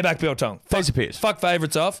Biltong. Bareback Biltong. Disappears. Fuck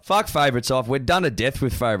favourites off. Fuck favourites off. We're done to death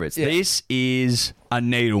with favourites. Yeah. This is a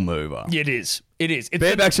needle mover. It is. It's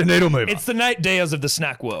Bareback's a needle mover. It's the Nate Diaz of the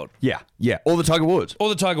snack world. Yeah. Or the Tiger Woods. Or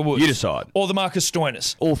the Tiger Woods. You decide. Or the Marcus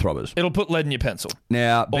Stoinis. All throbbers. It'll put lead in your pencil.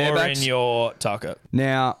 Now, Or Bareback's... in your taco.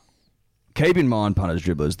 Now, keep in mind, punters,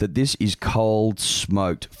 dribblers, that this is cold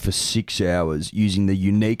smoked for 6 hours using the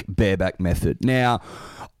unique bareback method. Now,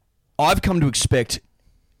 I've come to expect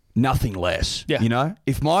nothing less. Yeah. You know?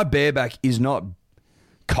 If my bareback is not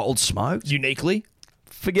cold smoked, Uniquely.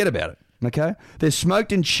 forget about it. Okay? Their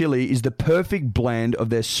smoked and chili is the perfect blend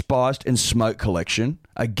of their spiced and smoked collection.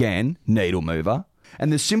 Again, needle mover.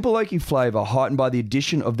 And the simple oaky flavour heightened by the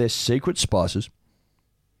addition of their secret spices.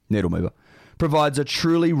 Needle mover. Provides a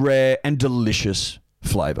truly rare and delicious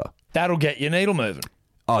flavour. That'll get your needle moving.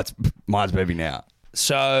 Oh, mine's moving now.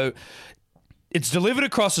 So it's delivered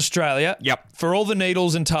across Australia. Yep. For all the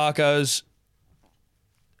needles and tacos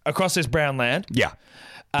across this brown land. Yeah.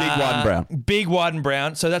 Big, white and brown. Big, white and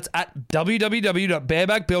brown. So that's at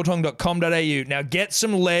www.barebackbiltong.com.au. Now get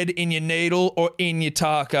some lead in your needle or in your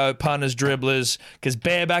taco, punters, dribblers, because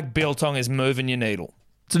Bareback Biltong is moving your needle.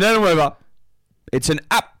 It's a needle mover. It's an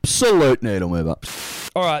absolute needle mover.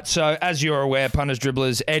 All right, so as you're aware, punters,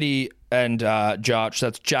 dribblers, Eddie and Jarch,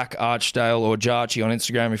 that's Jack Archdale or Jarchy on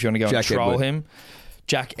Instagram if you want to go Jack and troll Edward. him.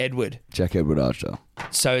 Jack Edward. Jack Edward Archdale.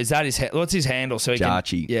 So is that his what's his handle? So he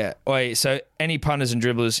Jarchy. can, yeah. Wait, so any punters and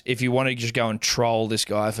dribblers, if you want to just go and troll this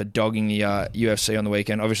guy for dogging the UFC on the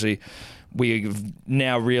weekend, obviously we've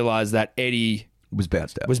now realised that Eddie Was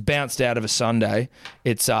bounced out. was bounced out of a Sunday.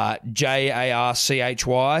 It's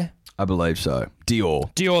Jarchy. I believe so.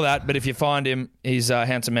 Dior. Dior that, but if you find him, he's a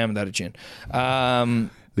handsome man without a chin.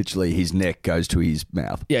 Literally, his neck goes to his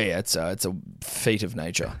mouth. Yeah, it's a feat of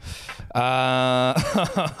nature.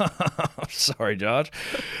 Sorry, George.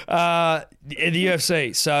 The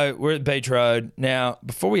UFC. So we're at Beach Road. Now,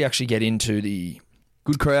 before we actually get into the...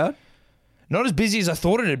 Good crowd? Not as busy as I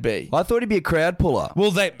thought it'd be. I thought he'd be a crowd puller. Well,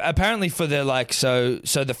 they apparently for the so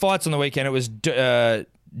the fights on the weekend, it was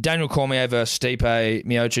Daniel Cormier versus Stipe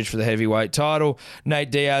Miocic for the heavyweight title.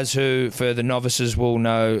 Nate Diaz, who for the novices will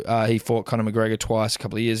know, he fought Conor McGregor twice a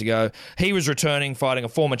couple of years ago. He was returning, fighting a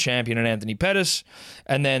former champion in Anthony Pettis.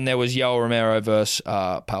 And then there was Yoel Romero versus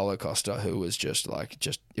Paulo Costa, who was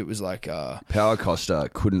it was like... Paulo Costa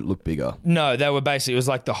couldn't look bigger. No, they were basically, it was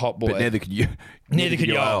like the hot boy. But neither could you. Neither could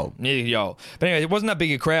Yoel. Neither could Yoel. But anyway, it wasn't that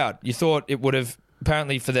big a crowd. You thought it would have,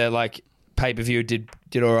 apparently for their pay-per-view did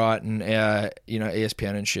all right, and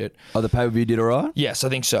ESPN and shit. Oh, the pay-per-view did all right? Yes, I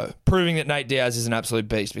think so. Proving that Nate Diaz is an absolute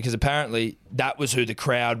beast, because apparently that was who the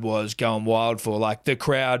crowd was going wild for. Like, the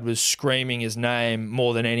crowd was screaming his name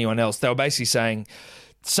more than anyone else. They were basically saying,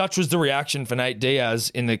 such was the reaction for Nate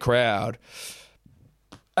Diaz in the crowd,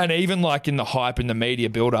 and even in the hype in the media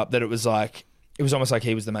build-up, that it was almost like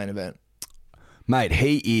he was the main event. Mate,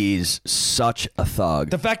 he is such a thug.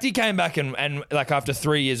 The fact he came back and after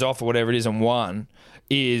 3 years off or whatever it is and won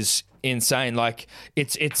is insane.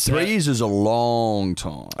 It's 3 years is a long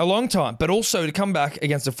time. A long time. But also to come back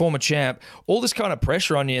against a former champ, all this kind of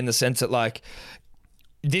pressure on you in the sense that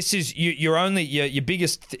this is your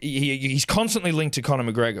biggest. He's constantly linked to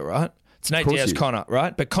Conor McGregor, right? It's Nate Diaz, Conor,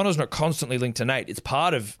 right? But Conor's not constantly linked to Nate. It's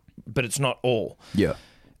part of, but it's not all. Yeah.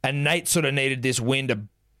 And Nate sort of needed this win to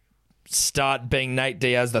start being Nate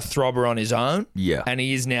Diaz, the throbber on his own. Yeah. And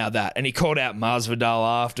he is now that. And he called out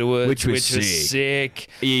Masvidal afterwards, which was sick.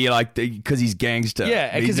 Yeah, because he's gangster.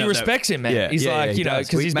 Yeah, because he respects him, man. Yeah, he's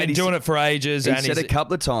because he's been doing it for ages. He said a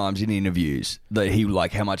couple of times in interviews that he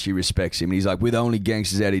how much he respects him. And he's like, we're the only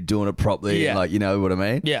gangsters out here doing it properly. Yeah. And you know what I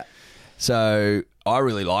mean? Yeah. So I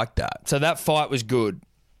really like that. So that fight was good.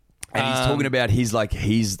 And he's talking about he's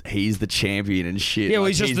the champion and shit. Yeah, well,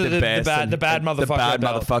 he's just the best bad motherfucker. The bad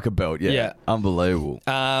belt. motherfucker belt. Yeah. Unbelievable.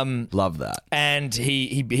 Love that. And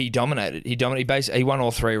he dominated. He basically he won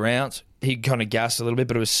all 3 rounds. He kind of gassed a little bit,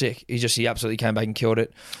 but it was sick. He absolutely came back and killed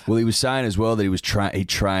it. Well, he was saying as well that he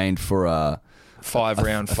trained for a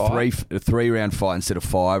 5-round fight. A 3-round fight instead of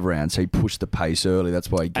 5 rounds. So he pushed the pace early. That's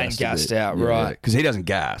why he gassed out, yeah, right? Because he doesn't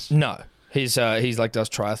gas. No. He's does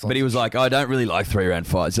triathlon. But he was like, I don't really like 3-round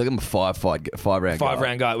fights. He's like, I'm a 5-round guy.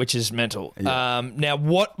 5-round guy, which is mental. Yeah. Now,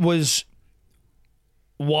 what was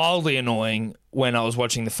wildly annoying when I was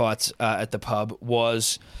watching the fights at the pub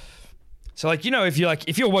was, so if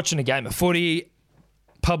you're watching a game of footy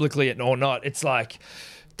publicly or not, it's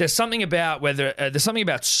there's something about there's something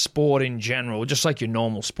about sport in general, just like your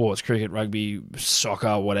normal sports, cricket, rugby,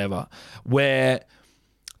 soccer, whatever, where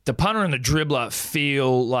the punter and the dribbler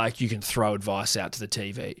feel like you can throw advice out to the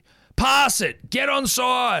TV. Pass it, get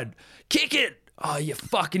onside, kick it. Oh, you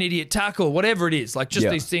fucking idiot! Tackle, whatever it is.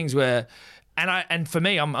 These things where, and for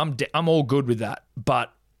me, I'm all good with that.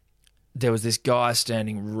 But there was this guy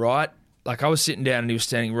standing right, I was sitting down and he was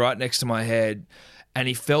standing right next to my head, and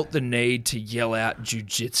he felt the need to yell out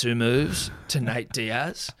jiu-jitsu moves to Nate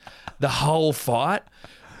Diaz the whole fight.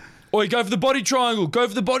 Or he'd go for the body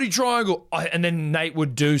triangle, and then Nate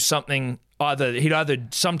would do something. He'd either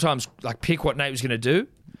sometimes pick what Nate was going to do,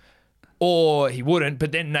 or he wouldn't.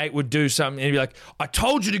 But then Nate would do something, and he'd be like, "I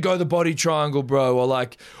told you to go the body triangle, bro,"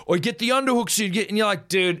 or get the underhooks. And you're like,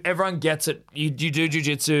 dude, everyone gets it. You do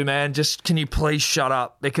jiu-jitsu, man. Just can you please shut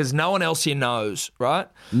up? Because no one else here knows, right?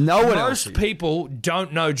 Most people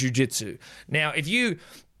don't know jiu-jitsu. Now,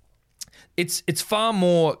 It's far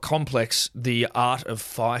more complex, the art of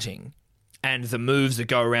fighting and the moves that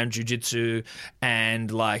go around jiu-jitsu and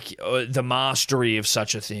the mastery of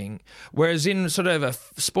such a thing. Whereas in sort of a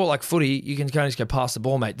sport like footy, you can kind of just go, pass the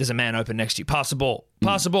ball, mate. There's a man open next to you. Pass the ball.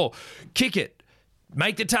 Kick it.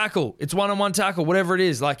 Make the tackle. It's one-on-one tackle, whatever it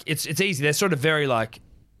is. It's easy. They're sort of very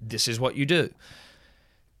this is what you do.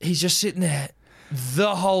 He's just sitting there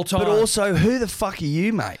the whole time. But also, who the fuck are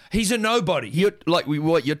you, mate? He's a nobody. You're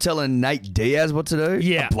telling Nate Diaz what to do?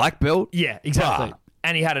 Yeah. A black belt? Yeah, exactly. Bruh.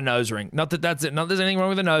 And he had a nose ring. Not that that's it. Not that there's anything wrong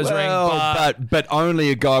with a nose ring. But only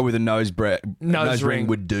a guy with a nose ring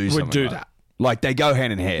would do something would do that. They go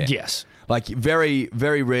hand in hand. Yes. Very,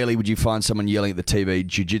 very rarely would you find someone yelling at the TV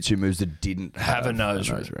jiu-jitsu moves that didn't have a nose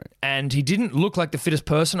ring. And he didn't look like the fittest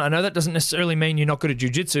person. I know that doesn't necessarily mean you're not good at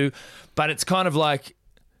jiu-jitsu, but it's kind of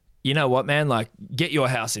you know what, man? Get your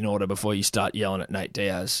house in order before you start yelling at Nate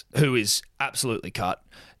Diaz, who is absolutely cut.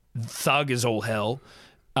 Thug as all hell.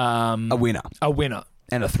 A winner. A winner.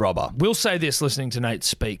 And a throbber. We'll say this listening to Nate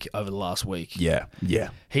speak over the last week. Yeah.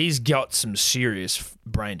 He's got some serious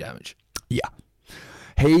brain damage. Yeah.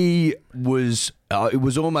 He was, it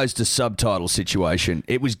was almost a subtitle situation.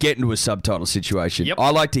 It was getting to a subtitle situation. Yep. I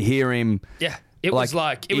like to hear him. Yeah. It was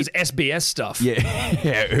SBS stuff. Yeah,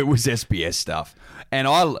 it was SBS stuff. And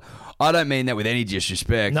I don't mean that with any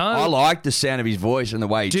disrespect. No. I like the sound of his voice and the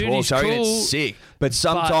way he Dude, talks. he's I mean, cool, it's sick. But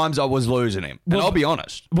sometimes I was losing him. And Well- I'll be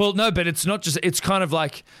honest. Well, no, but it's not just, it's kind of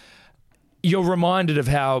like you're reminded of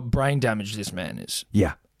how brain damaged this man is.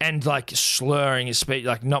 Yeah. And like slurring his speech,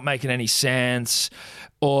 like not making any sense,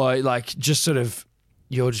 or like just sort of,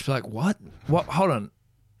 you'll just be like, what? Hold on.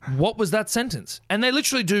 What was that sentence? And they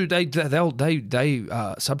literally do, they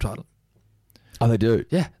subtitle. Oh, they do?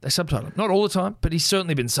 Yeah, they subtitle him. Not all the time, but he's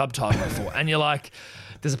certainly been subtitled before. And you're like,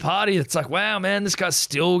 there's a party that's like, wow, man, this guy's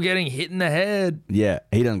still getting hit in the head. Yeah,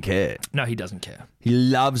 he doesn't care. No, he doesn't care. He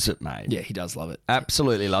loves it, mate. Yeah, he does love it.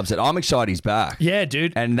 Absolutely loves it. I'm excited he's back. Yeah,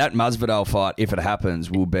 dude. And that Masvidal fight, if it happens,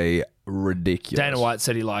 will be ridiculous. Dana White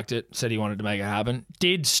said he liked it, said he wanted to make it happen.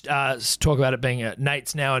 Did talk about it being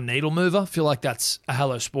Nate's now a needle mover. I feel like that's a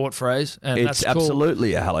Hello Sport phrase. And It's that's cool.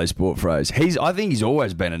 absolutely a Hello Sport phrase. I think he's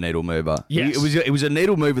always been a needle mover. Yes. It was a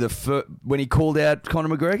needle mover when he called out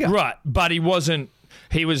Conor McGregor. Right, but he wasn't.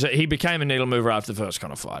 He became a needle mover after the first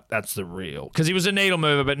kind of fight. That's the real, because he was a needle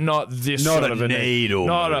mover, but not this Not sort a of a needle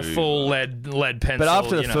not mover. a full lead pencil. But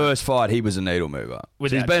after the you know. first fight, he was a needle mover. So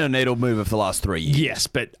he's Without been a needle mover for the last 3 years. Yes,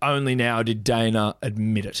 but only now did Dana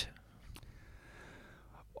admit it.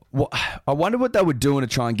 Well, I wonder what they were doing to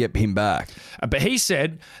try and get him back. But he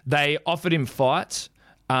said they offered him fights,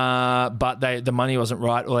 but the money wasn't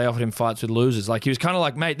right, or they offered him fights with losers. Like, he was kind of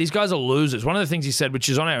like, mate, these guys are losers. One of the things he said, which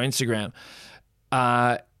is on our Instagram,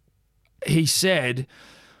 he said,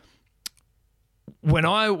 when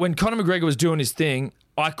Conor McGregor was doing his thing,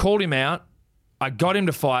 I called him out. I got him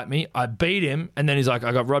to fight me. I beat him. And then he's like,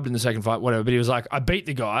 I got robbed in the second fight, whatever. But he was like, I beat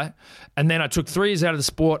the guy. And then I took 3 years out of the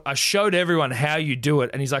sport. I showed everyone how you do it.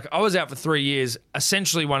 And he's like, I was out for 3 years,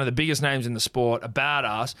 essentially one of the biggest names in the sport, a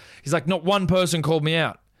badass. He's like, not one person called me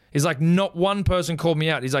out. He's like, not one person called me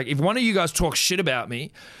out. He's like, if one of you guys talk shit about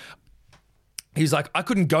me, he's like, I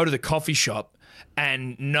couldn't go to the coffee shop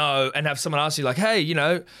and have someone ask you like, hey,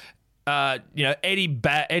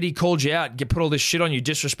 Eddie called you out, put all this shit on you,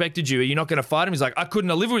 disrespected you. Are you not going to fight him? He's like, I couldn't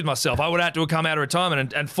have lived with myself. I would have had to have come out of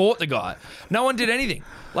retirement and fought the guy. No one did anything.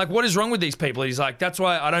 Like, what is wrong with these people? He's like, that's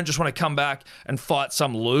why I don't just want to come back and fight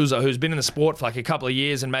some loser who's been in the sport for like a couple of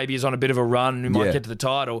years and maybe is on a bit of a run and who might get to the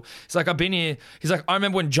title. He's like, I've been here. He's like, I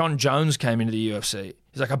remember when John Jones came into the UFC.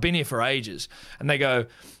 He's like, I've been here for ages. And they go,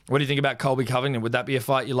 what do you think about Colby Covington? Would that be a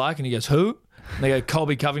fight you like? And he goes, who? And they go,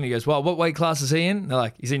 Colby Covington. He goes, well, what weight class is he in? And they're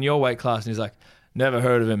like, he's in your weight class. And he's like, never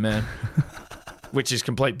heard of him, man. Which is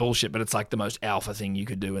complete bullshit, but it's like the most alpha thing you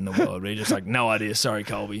could do in the world. Where you're just like, no idea. Sorry,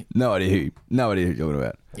 Colby. No idea who you're talking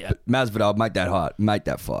about. Yeah. But Masvidal, make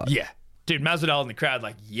that fight. Yeah. Dude, Masvidal in the crowd,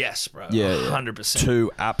 like, yes, bro. Yeah. 100%.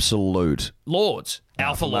 Two absolute lords.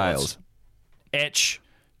 Alpha lords. males. Etch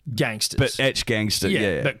gangsters. But etch gangster.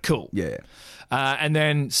 Yeah. But cool. Yeah. And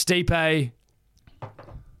then Stipe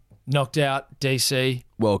knocked out DC.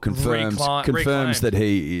 Well, confirms reclaimed. that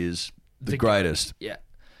he is the greatest. Yeah.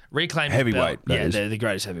 Reclaimed Heavyweight, the belt. that is. They're the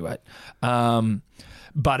greatest heavyweight.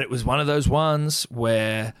 But it was one of those ones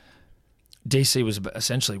where DC was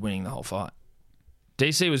essentially winning the whole fight.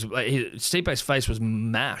 Stipe's face was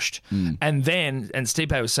mashed. And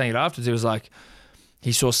Stipe was saying it afterwards, he was like,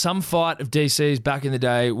 he saw some fight of DC's back in the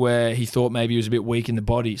day where he thought maybe he was a bit weak in the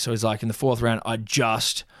body. So he's like, in the fourth round, I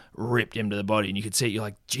just ripped him to the body. And you could see it. You're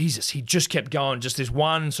like, Jesus, he just kept going. Just this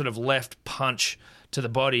one sort of left punch to the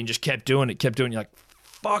body and just kept doing it. You're like,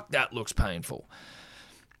 fuck, that looks painful.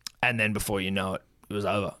 And then before you know it, it was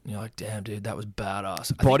over. And you're like, damn, dude, that was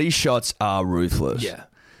badass. Body shots are ruthless. Yeah.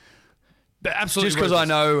 But absolutely. Just because I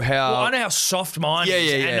know how... Well, I know how soft mine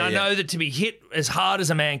is. And I know that to be hit as hard as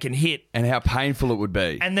a man can hit. And how painful it would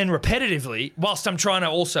be. And then repetitively, whilst I'm trying to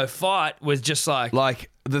also fight, was just like... Like,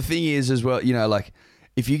 the thing is as well, like,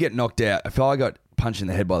 if you get knocked out, if I got punched in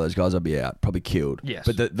the head by those guys, I'd be out, probably killed. Yes.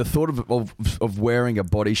 But the thought of wearing a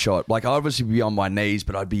body shot, like, I'd obviously be on my knees,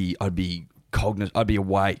 but I'd be cognizant, I'd be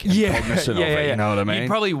awake and cognizant of it, you know what I mean? You'd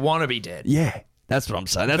probably want to be dead. Yeah. That's what I'm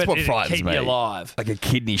saying. That's what frightens keep me. you alive. Like a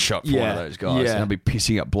kidney shot for one of those guys. Yeah. And I'll be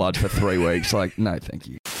pissing up blood for 3 weeks. Like, no, thank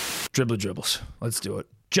you. Dribbles. Let's do it.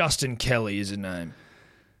 Justin Kelly is his name.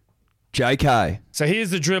 JK. So here's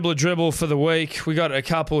the dribble for the week. We got a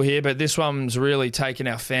couple here, but this one's really taken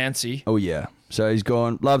our fancy. Oh, yeah. So he's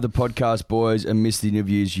gone, love the podcast, boys, and miss the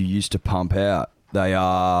interviews you used to pump out. They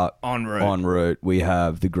are En route. En route. We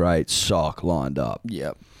have the great Sock lined up.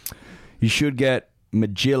 Yep. You should get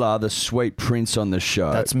Magilla, the sweet prince, on the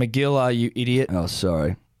show. That's McGill, you idiot. Oh,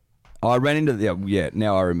 sorry. I ran into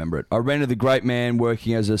now I remember it. I ran into the great man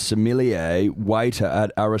working as a sommelier waiter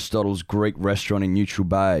at Aristotle's Greek restaurant in Neutral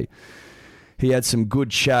Bay. He had some good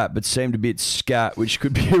chat, but seemed a bit scat, which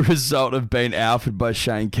could be a result of being outfitted by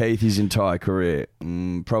Shane Keith his entire career.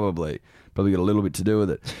 Probably got a little bit to do with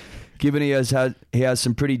it. Given he has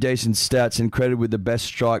some pretty decent stats and credited with the best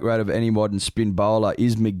strike rate of any modern spin bowler,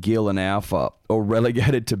 is McGill an alpha or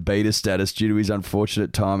relegated to beta status due to his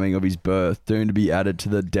unfortunate timing of his birth, doomed to be added to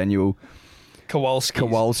the Daniel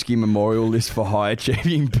Kowalski Memorial list for high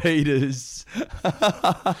achieving beaters?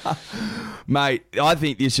 Mate, I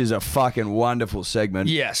think this is a fucking wonderful segment.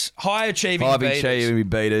 Yes, high achieving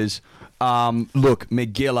beaters. Look,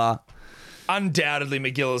 McGilla. Undoubtedly,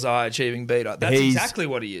 McGill is a high achieving beater. That's exactly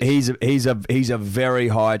what he is. He's a very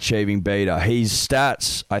high achieving beater. His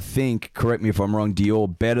stats, I think, correct me if I'm wrong,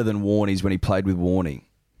 Dior, better than Warnie's when he played with Warnie.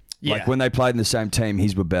 Yeah. Like when they played in the same team,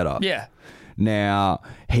 his were better. Yeah. Now,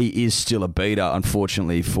 he is still a beater,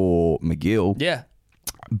 unfortunately, for McGill. Yeah.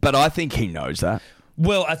 But I think he knows that.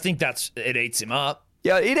 Well, I think it eats him up.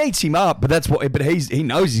 Yeah, it eats him up, but he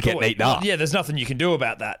knows he's getting eaten up. Yeah, there's nothing you can do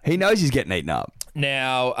about that. He knows he's getting eaten up.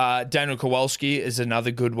 Now, Daniel Kowalski is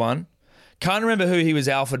another good one. Can't remember who he was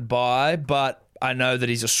alphaed by, but I know that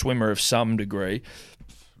he's a swimmer of some degree.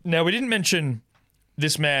 Now, we didn't mention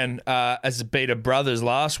this man as a beater brothers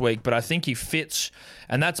last week, but I think he fits,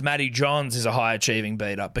 and that's Matty Johns is a high achieving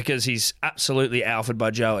beater because he's absolutely alphaed by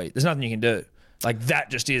Joey. There's nothing you can do. Like, that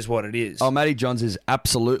just is what it is. Oh, Matty Johns is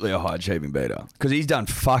absolutely a high achieving beater because he's done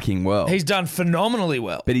fucking well. He's done phenomenally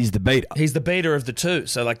well. But he's the beater. He's the beater of the two.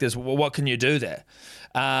 So, like, what can you do there?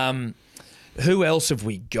 Who else have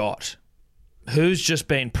we got? Who's just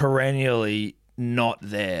been perennially not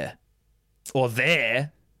there? Or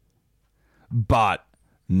there? But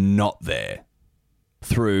not there.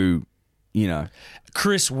 Through,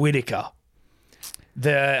 Chris Whittaker,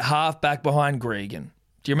 the halfback behind Gregan.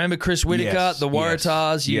 Do you remember Chris Whittaker, yes, the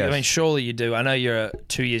Waratahs? Yes. I mean, surely you do. I know you're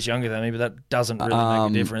 2 years younger than me, but that doesn't really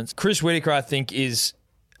make a difference. Chris Whittaker, I think, is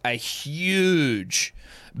a huge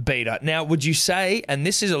beater. Now, would you say, and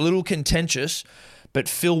this is a little contentious, but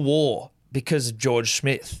Phil Waugh, because of George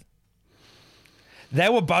Smith? They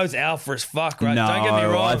were both alpha as fuck, right? No, don't get me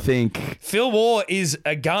wrong. I think Phil Waugh is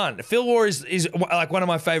a gun. Phil Waugh is like one of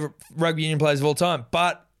my favourite rugby union players of all time,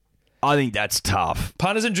 but I think that's tough.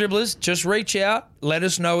 punters and dribblers, just reach out. Let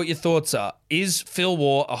us know what your thoughts are. Is Phil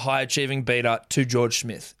Waugh a high-achieving beater to George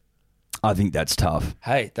Smith? I think that's tough.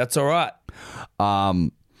 Hey, that's all right. How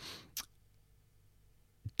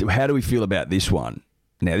do we feel about this one?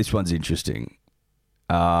 Now, this one's interesting.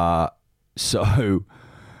 So,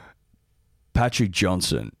 Patrick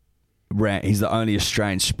Johnson he's the only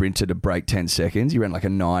Australian sprinter to break 10 seconds. He ran like a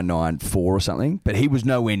 9.94 or something, but he was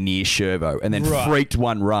nowhere near Shervo and then freaked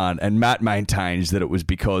one run, and Matt maintains that it was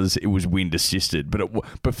because it was wind assisted,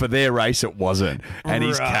 but for their race it wasn't, and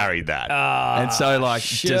he's carried that. And so, like,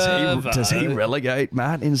 does he relegate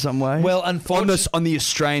Matt in some way? Well, unfortunately, on the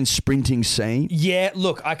Australian sprinting scene? Yeah,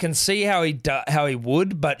 look, I can see how he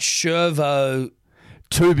would, but Shervo...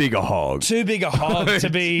 Too big a hog to be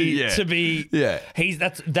Yeah.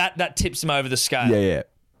 That tips him over the scale.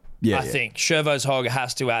 Yeah. I think Shervo's hog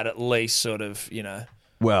has to add at least sort of,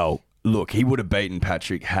 Well, look, he would have beaten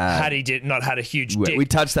Patrick had he not had a huge dick. We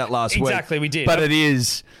touched that last week. Exactly, we did. But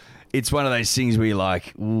it's one of those things where you're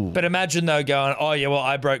like, ooh. But imagine though going, oh yeah, well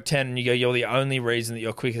I broke 10, and you go, you're the only reason that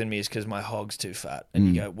you're quicker than me is because my hog's too fat, and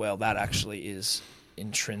you go, well, that actually is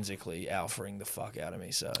intrinsically alphaing the fuck out of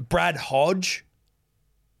me. So Brad Hodge.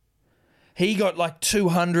 He got like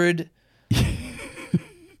 200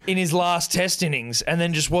 in his last test innings and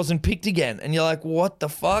then just wasn't picked again. And you're like, what the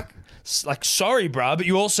fuck? Like, sorry, bruh, but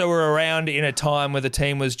you also were around in a time where the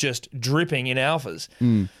team was just dripping in alphas.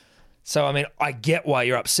 So, I mean, I get why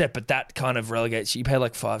you're upset, but that kind of relegates you. You play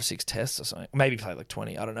like 5-6 tests or something. Maybe play like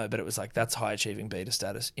 20, I don't know. But it was like, that's high-achieving beta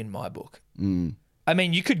status in my book. I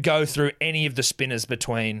mean, you could go through any of the spinners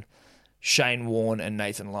between Shane Warne and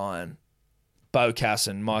Nathan Lyon. Bo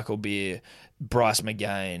Casson, Michael Beer, Bryce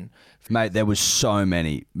McGain. Mate, there was so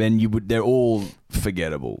many. They're all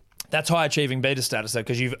forgettable. That's high achieving beta status though,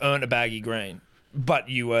 because you've earned a baggy green. But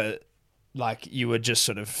you were just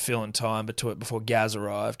sort of filling time before Gaz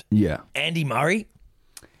arrived. Yeah. Andy Murray.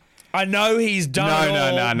 I know he's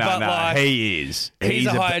done No. Like, he is. He's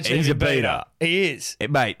a high achieving He's a beater. He is.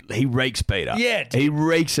 Mate, he reeks beater. Yeah. He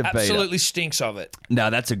reeks of beater. Absolutely stinks of it. No,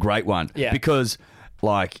 that's a great one. Yeah. Because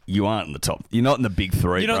like, you aren't in the top. You're not in the big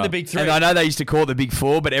three. You're not in bro. the big three. And I know they used to call it the big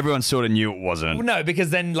four, but everyone sort of knew it wasn't. Well, no, because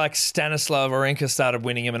then like Stanislav Wawrinka started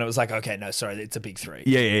winning him, and it was like, okay, no, sorry, it's a big three.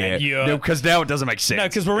 Yeah. Because now it doesn't make sense. No,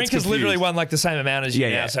 because Wawrinka's literally won like the same amount as you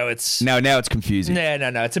now, so it's now it's confusing.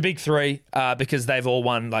 No, it's a big three because they've all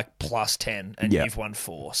won like plus 10, and you've won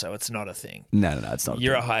 4, so it's not a thing. No, it's not.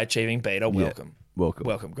 You're a high achieving beta. Welcome.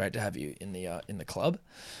 Welcome. Great to have you in the club.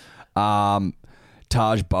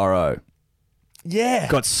 Taj Burrow. Yeah.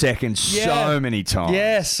 Got second so many times.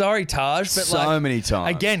 Yeah, sorry, Taj. But so many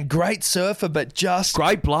times. Again, great surfer, but just...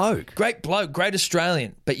 Great bloke. Great bloke, great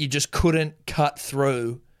Australian, but you just couldn't cut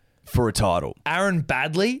through. For a title. Aaron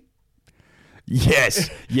Badley? Yes.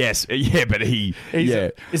 Yeah, but he...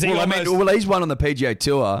 Is he he's won on the PGA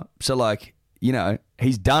Tour, so like, you know,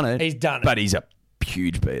 he's done it. But he's a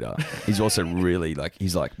huge beater. He's also really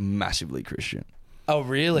he's massively Christian. Oh,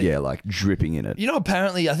 really? Yeah, like dripping in it. You know,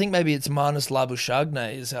 apparently, I think maybe it's Manus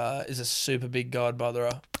Labuschagne is a super big god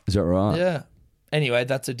botherer. Is that right? Yeah. Anyway,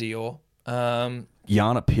 that's a Dior.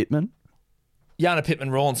 Jana Pittman?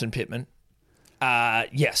 Rawlinson Pittman.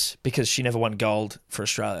 Yes, because she never won gold for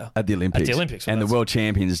Australia. At the Olympics. Well, and the world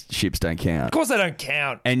championships don't count. Of course they don't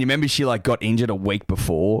count. And you remember she got injured a week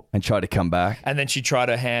before and tried to come back? And then she tried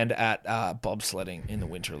her hand at bobsledding in the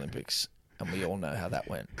Winter Olympics. And we all know how that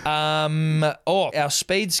went. Our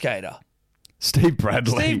speed skater. Steve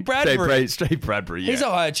Bradbury. Steve Bradbury, yeah. He's a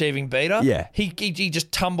high-achieving beater. Yeah. He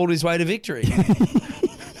just tumbled his way to victory.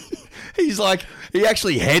 He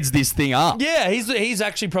actually heads this thing up. Yeah, he's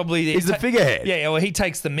actually probably... He's the figurehead. Yeah, well, he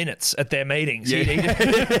takes the minutes at their meetings. Yeah.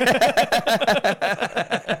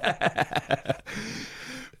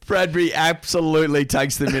 Bradbury absolutely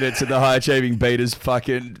takes the minutes at the high-achieving beaters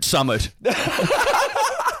fucking summit.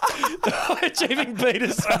 Achieving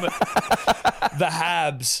Beta Summit. The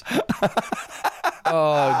Habs.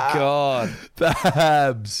 Oh, God. The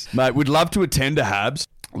Habs. Mate, we'd love to attend a Habs.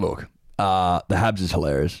 Look, the Habs is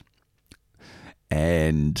hilarious.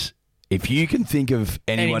 And if you can think of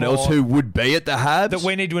anyone else who would be at the Habs... That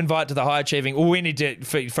we need to invite to the high achieving... Or we need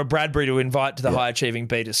to... For Bradbury to invite to the high achieving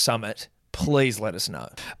Beta Summit, please let us know.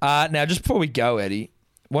 Now, just before we go, Eddie,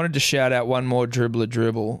 wanted to shout out one more dribbler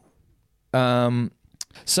dribble.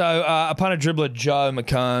 So, a punter dribbler, Joe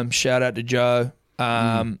McComb, shout out to Joe.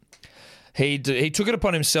 He took it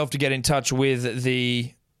upon himself to get in touch with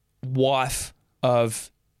the wife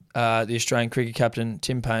of the Australian cricket captain,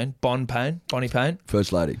 Tim Payne, Bonnie Payne.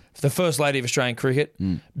 First lady. The first lady of Australian cricket.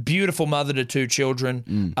 Beautiful mother to 2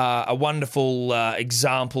 children. A wonderful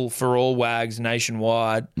example for all wags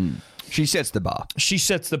nationwide. She sets the bar. She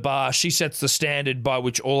sets the standard by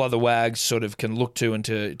which all other wags sort of can look to and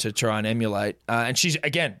to try and emulate. And she's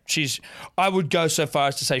I would go so far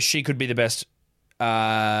as to say she could be the best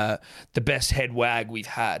head wag we've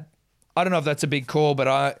had. I don't know if that's a big call,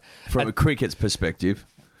 but From a cricket's perspective.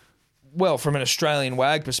 Well, from an Australian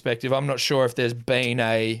wag perspective, I'm not sure if there's been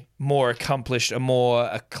a more accomplished,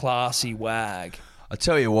 a classy wag. I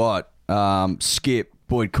tell you what, Skip,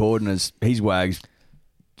 Boyd Cordner, his wags...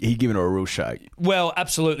 He'd given her a real shake. Well,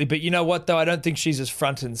 absolutely. But you know what, though? I don't think she's as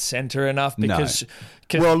front and centre enough because...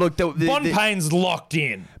 No. Well, look... Payne's locked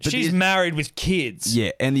in. She's married with kids. Yeah,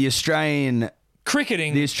 and the Australian...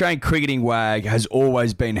 Cricketing... The Australian cricketing wag has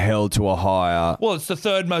always been held to a higher... Well, it's the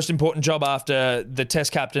third most important job after the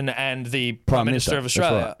Test captain and the Prime Minister of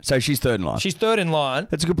Australia. Right. So she's third in line. She's third in line.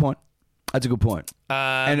 That's a good point.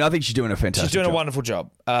 And I think she's doing a fantastic job. She's doing a wonderful job.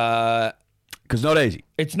 Because not easy.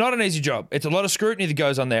 It's not an easy job. It's a lot of scrutiny that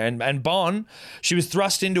goes on there. And Bon, she was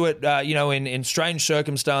thrust into it, in strange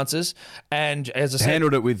circumstances. And as I said...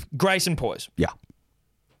 Handled it with... grace and poise. Yeah.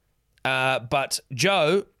 But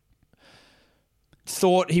Joe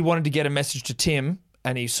thought he wanted to get a message to Tim,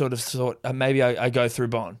 and he sort of thought, maybe I go through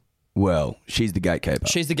Bon. Well, she's the gatekeeper.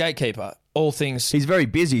 She's the gatekeeper. All things... He's very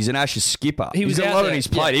busy. He's an Ashes skipper. He's got a lot on his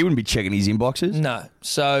plate. Yeah. He wouldn't be checking his inboxes. No.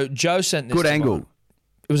 So Joe sent this Good angle. Bon.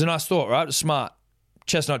 It was a nice thought, right? It was smart.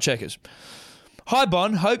 Chestnut checkers. Hi,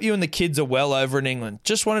 Bon. Hope you and the kids are well over in England.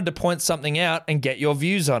 Just wanted to point something out and get your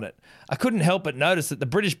views on it. I couldn't help but notice that the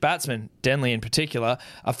British batsmen, Denley in particular,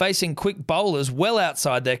 are facing quick bowlers well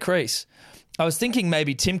outside their crease. I was thinking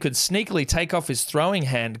maybe Tim could sneakily take off his throwing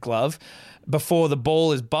hand glove before the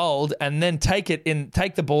ball is bowled and then take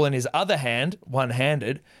the ball in his other hand,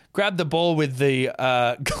 one-handed, grab the ball with the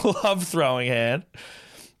glove throwing hand,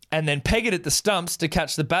 and then peg it at the stumps to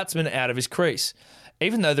catch the batsman out of his crease.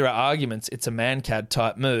 Even though there are arguments it's a man-cad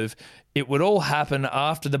type move, it would all happen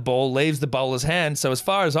after the ball leaves the bowler's hand, so as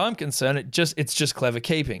far as I'm concerned, it's just clever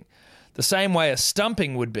keeping. The same way a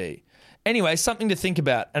stumping would be. Anyway, something to think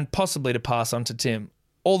about and possibly to pass on to Tim.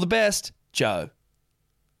 All the best, Joe.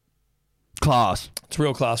 Class. It's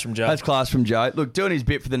real class from Joe. That's class from Joe. Look, doing his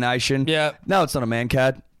bit for the nation. Yeah. No, it's not a man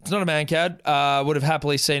cad. It's not a man cad. Would have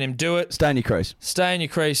happily seen him do it. Stay in your crease. Stay in your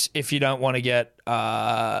crease if you don't want to get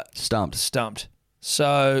Stumped.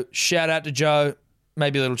 So shout out to Joe.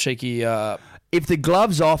 Maybe a little cheeky. If the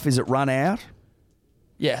glove's off, is it run out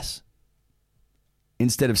Yes.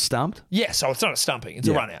 instead of stumped? Yes. So it's not a stumping. It's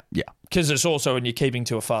a run out. Yeah. Because it's also when you're keeping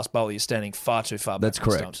to a fast bowler, you're standing far too far back. That's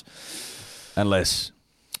from the correct. stumps.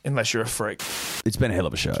 Unless you're a freak. It's been a hell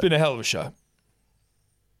of a show. It's been a hell of a show.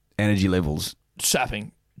 Energy levels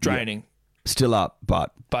Sapping, draining, still up,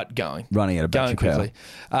 but going. running out of Going battery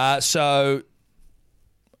quickly. So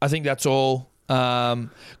I think that's all.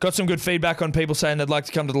 Got some good feedback on people saying they'd like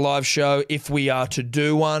to come to the live show if we are to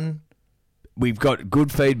do one. We've got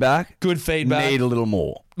good feedback. Good feedback. Need a little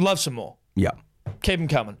more. Love some more. Yeah. Keep them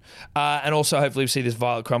coming. And also, hopefully, we see this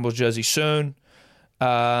Violet Crumbles jersey soon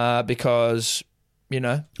because, you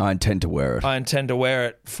know, I intend to wear it. I intend to wear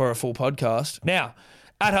it for a full podcast. Now,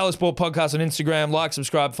 at Hello Sport Podcast on Instagram, like,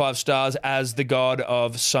 subscribe, 5 stars, as the god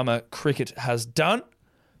of summer cricket has done.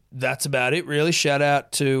 That's about it, really. Shout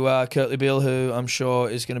out to Kurtley Bill, who I'm sure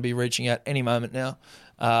is going to be reaching out any moment now.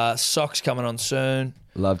 Socks coming on soon.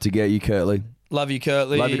 Love to get you, Kurtley. Love you,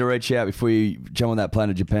 Kurtley. Love you to reach out before you jump on that plane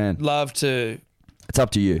to Japan. Love to. It's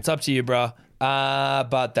up to you. It's up to you, bruh.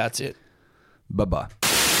 But that's it. Bye-bye.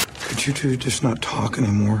 Could you two just not talk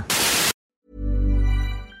anymore?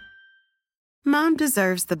 Mom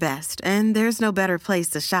deserves the best, and there's no better place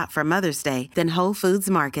to shop for Mother's Day than Whole Foods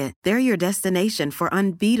Market. They're your destination for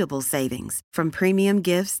unbeatable savings, from premium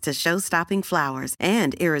gifts to show-stopping flowers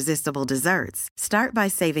and irresistible desserts. Start by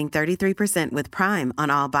saving 33% with Prime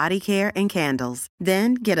on all body care and candles.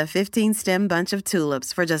 Then get a 15-stem bunch of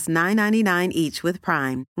tulips for just $9.99 each with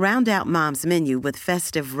Prime. Round out Mom's menu with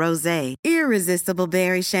festive rosé, irresistible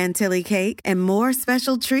berry chantilly cake, and more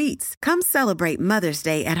special treats. Come celebrate Mother's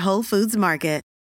Day at Whole Foods Market.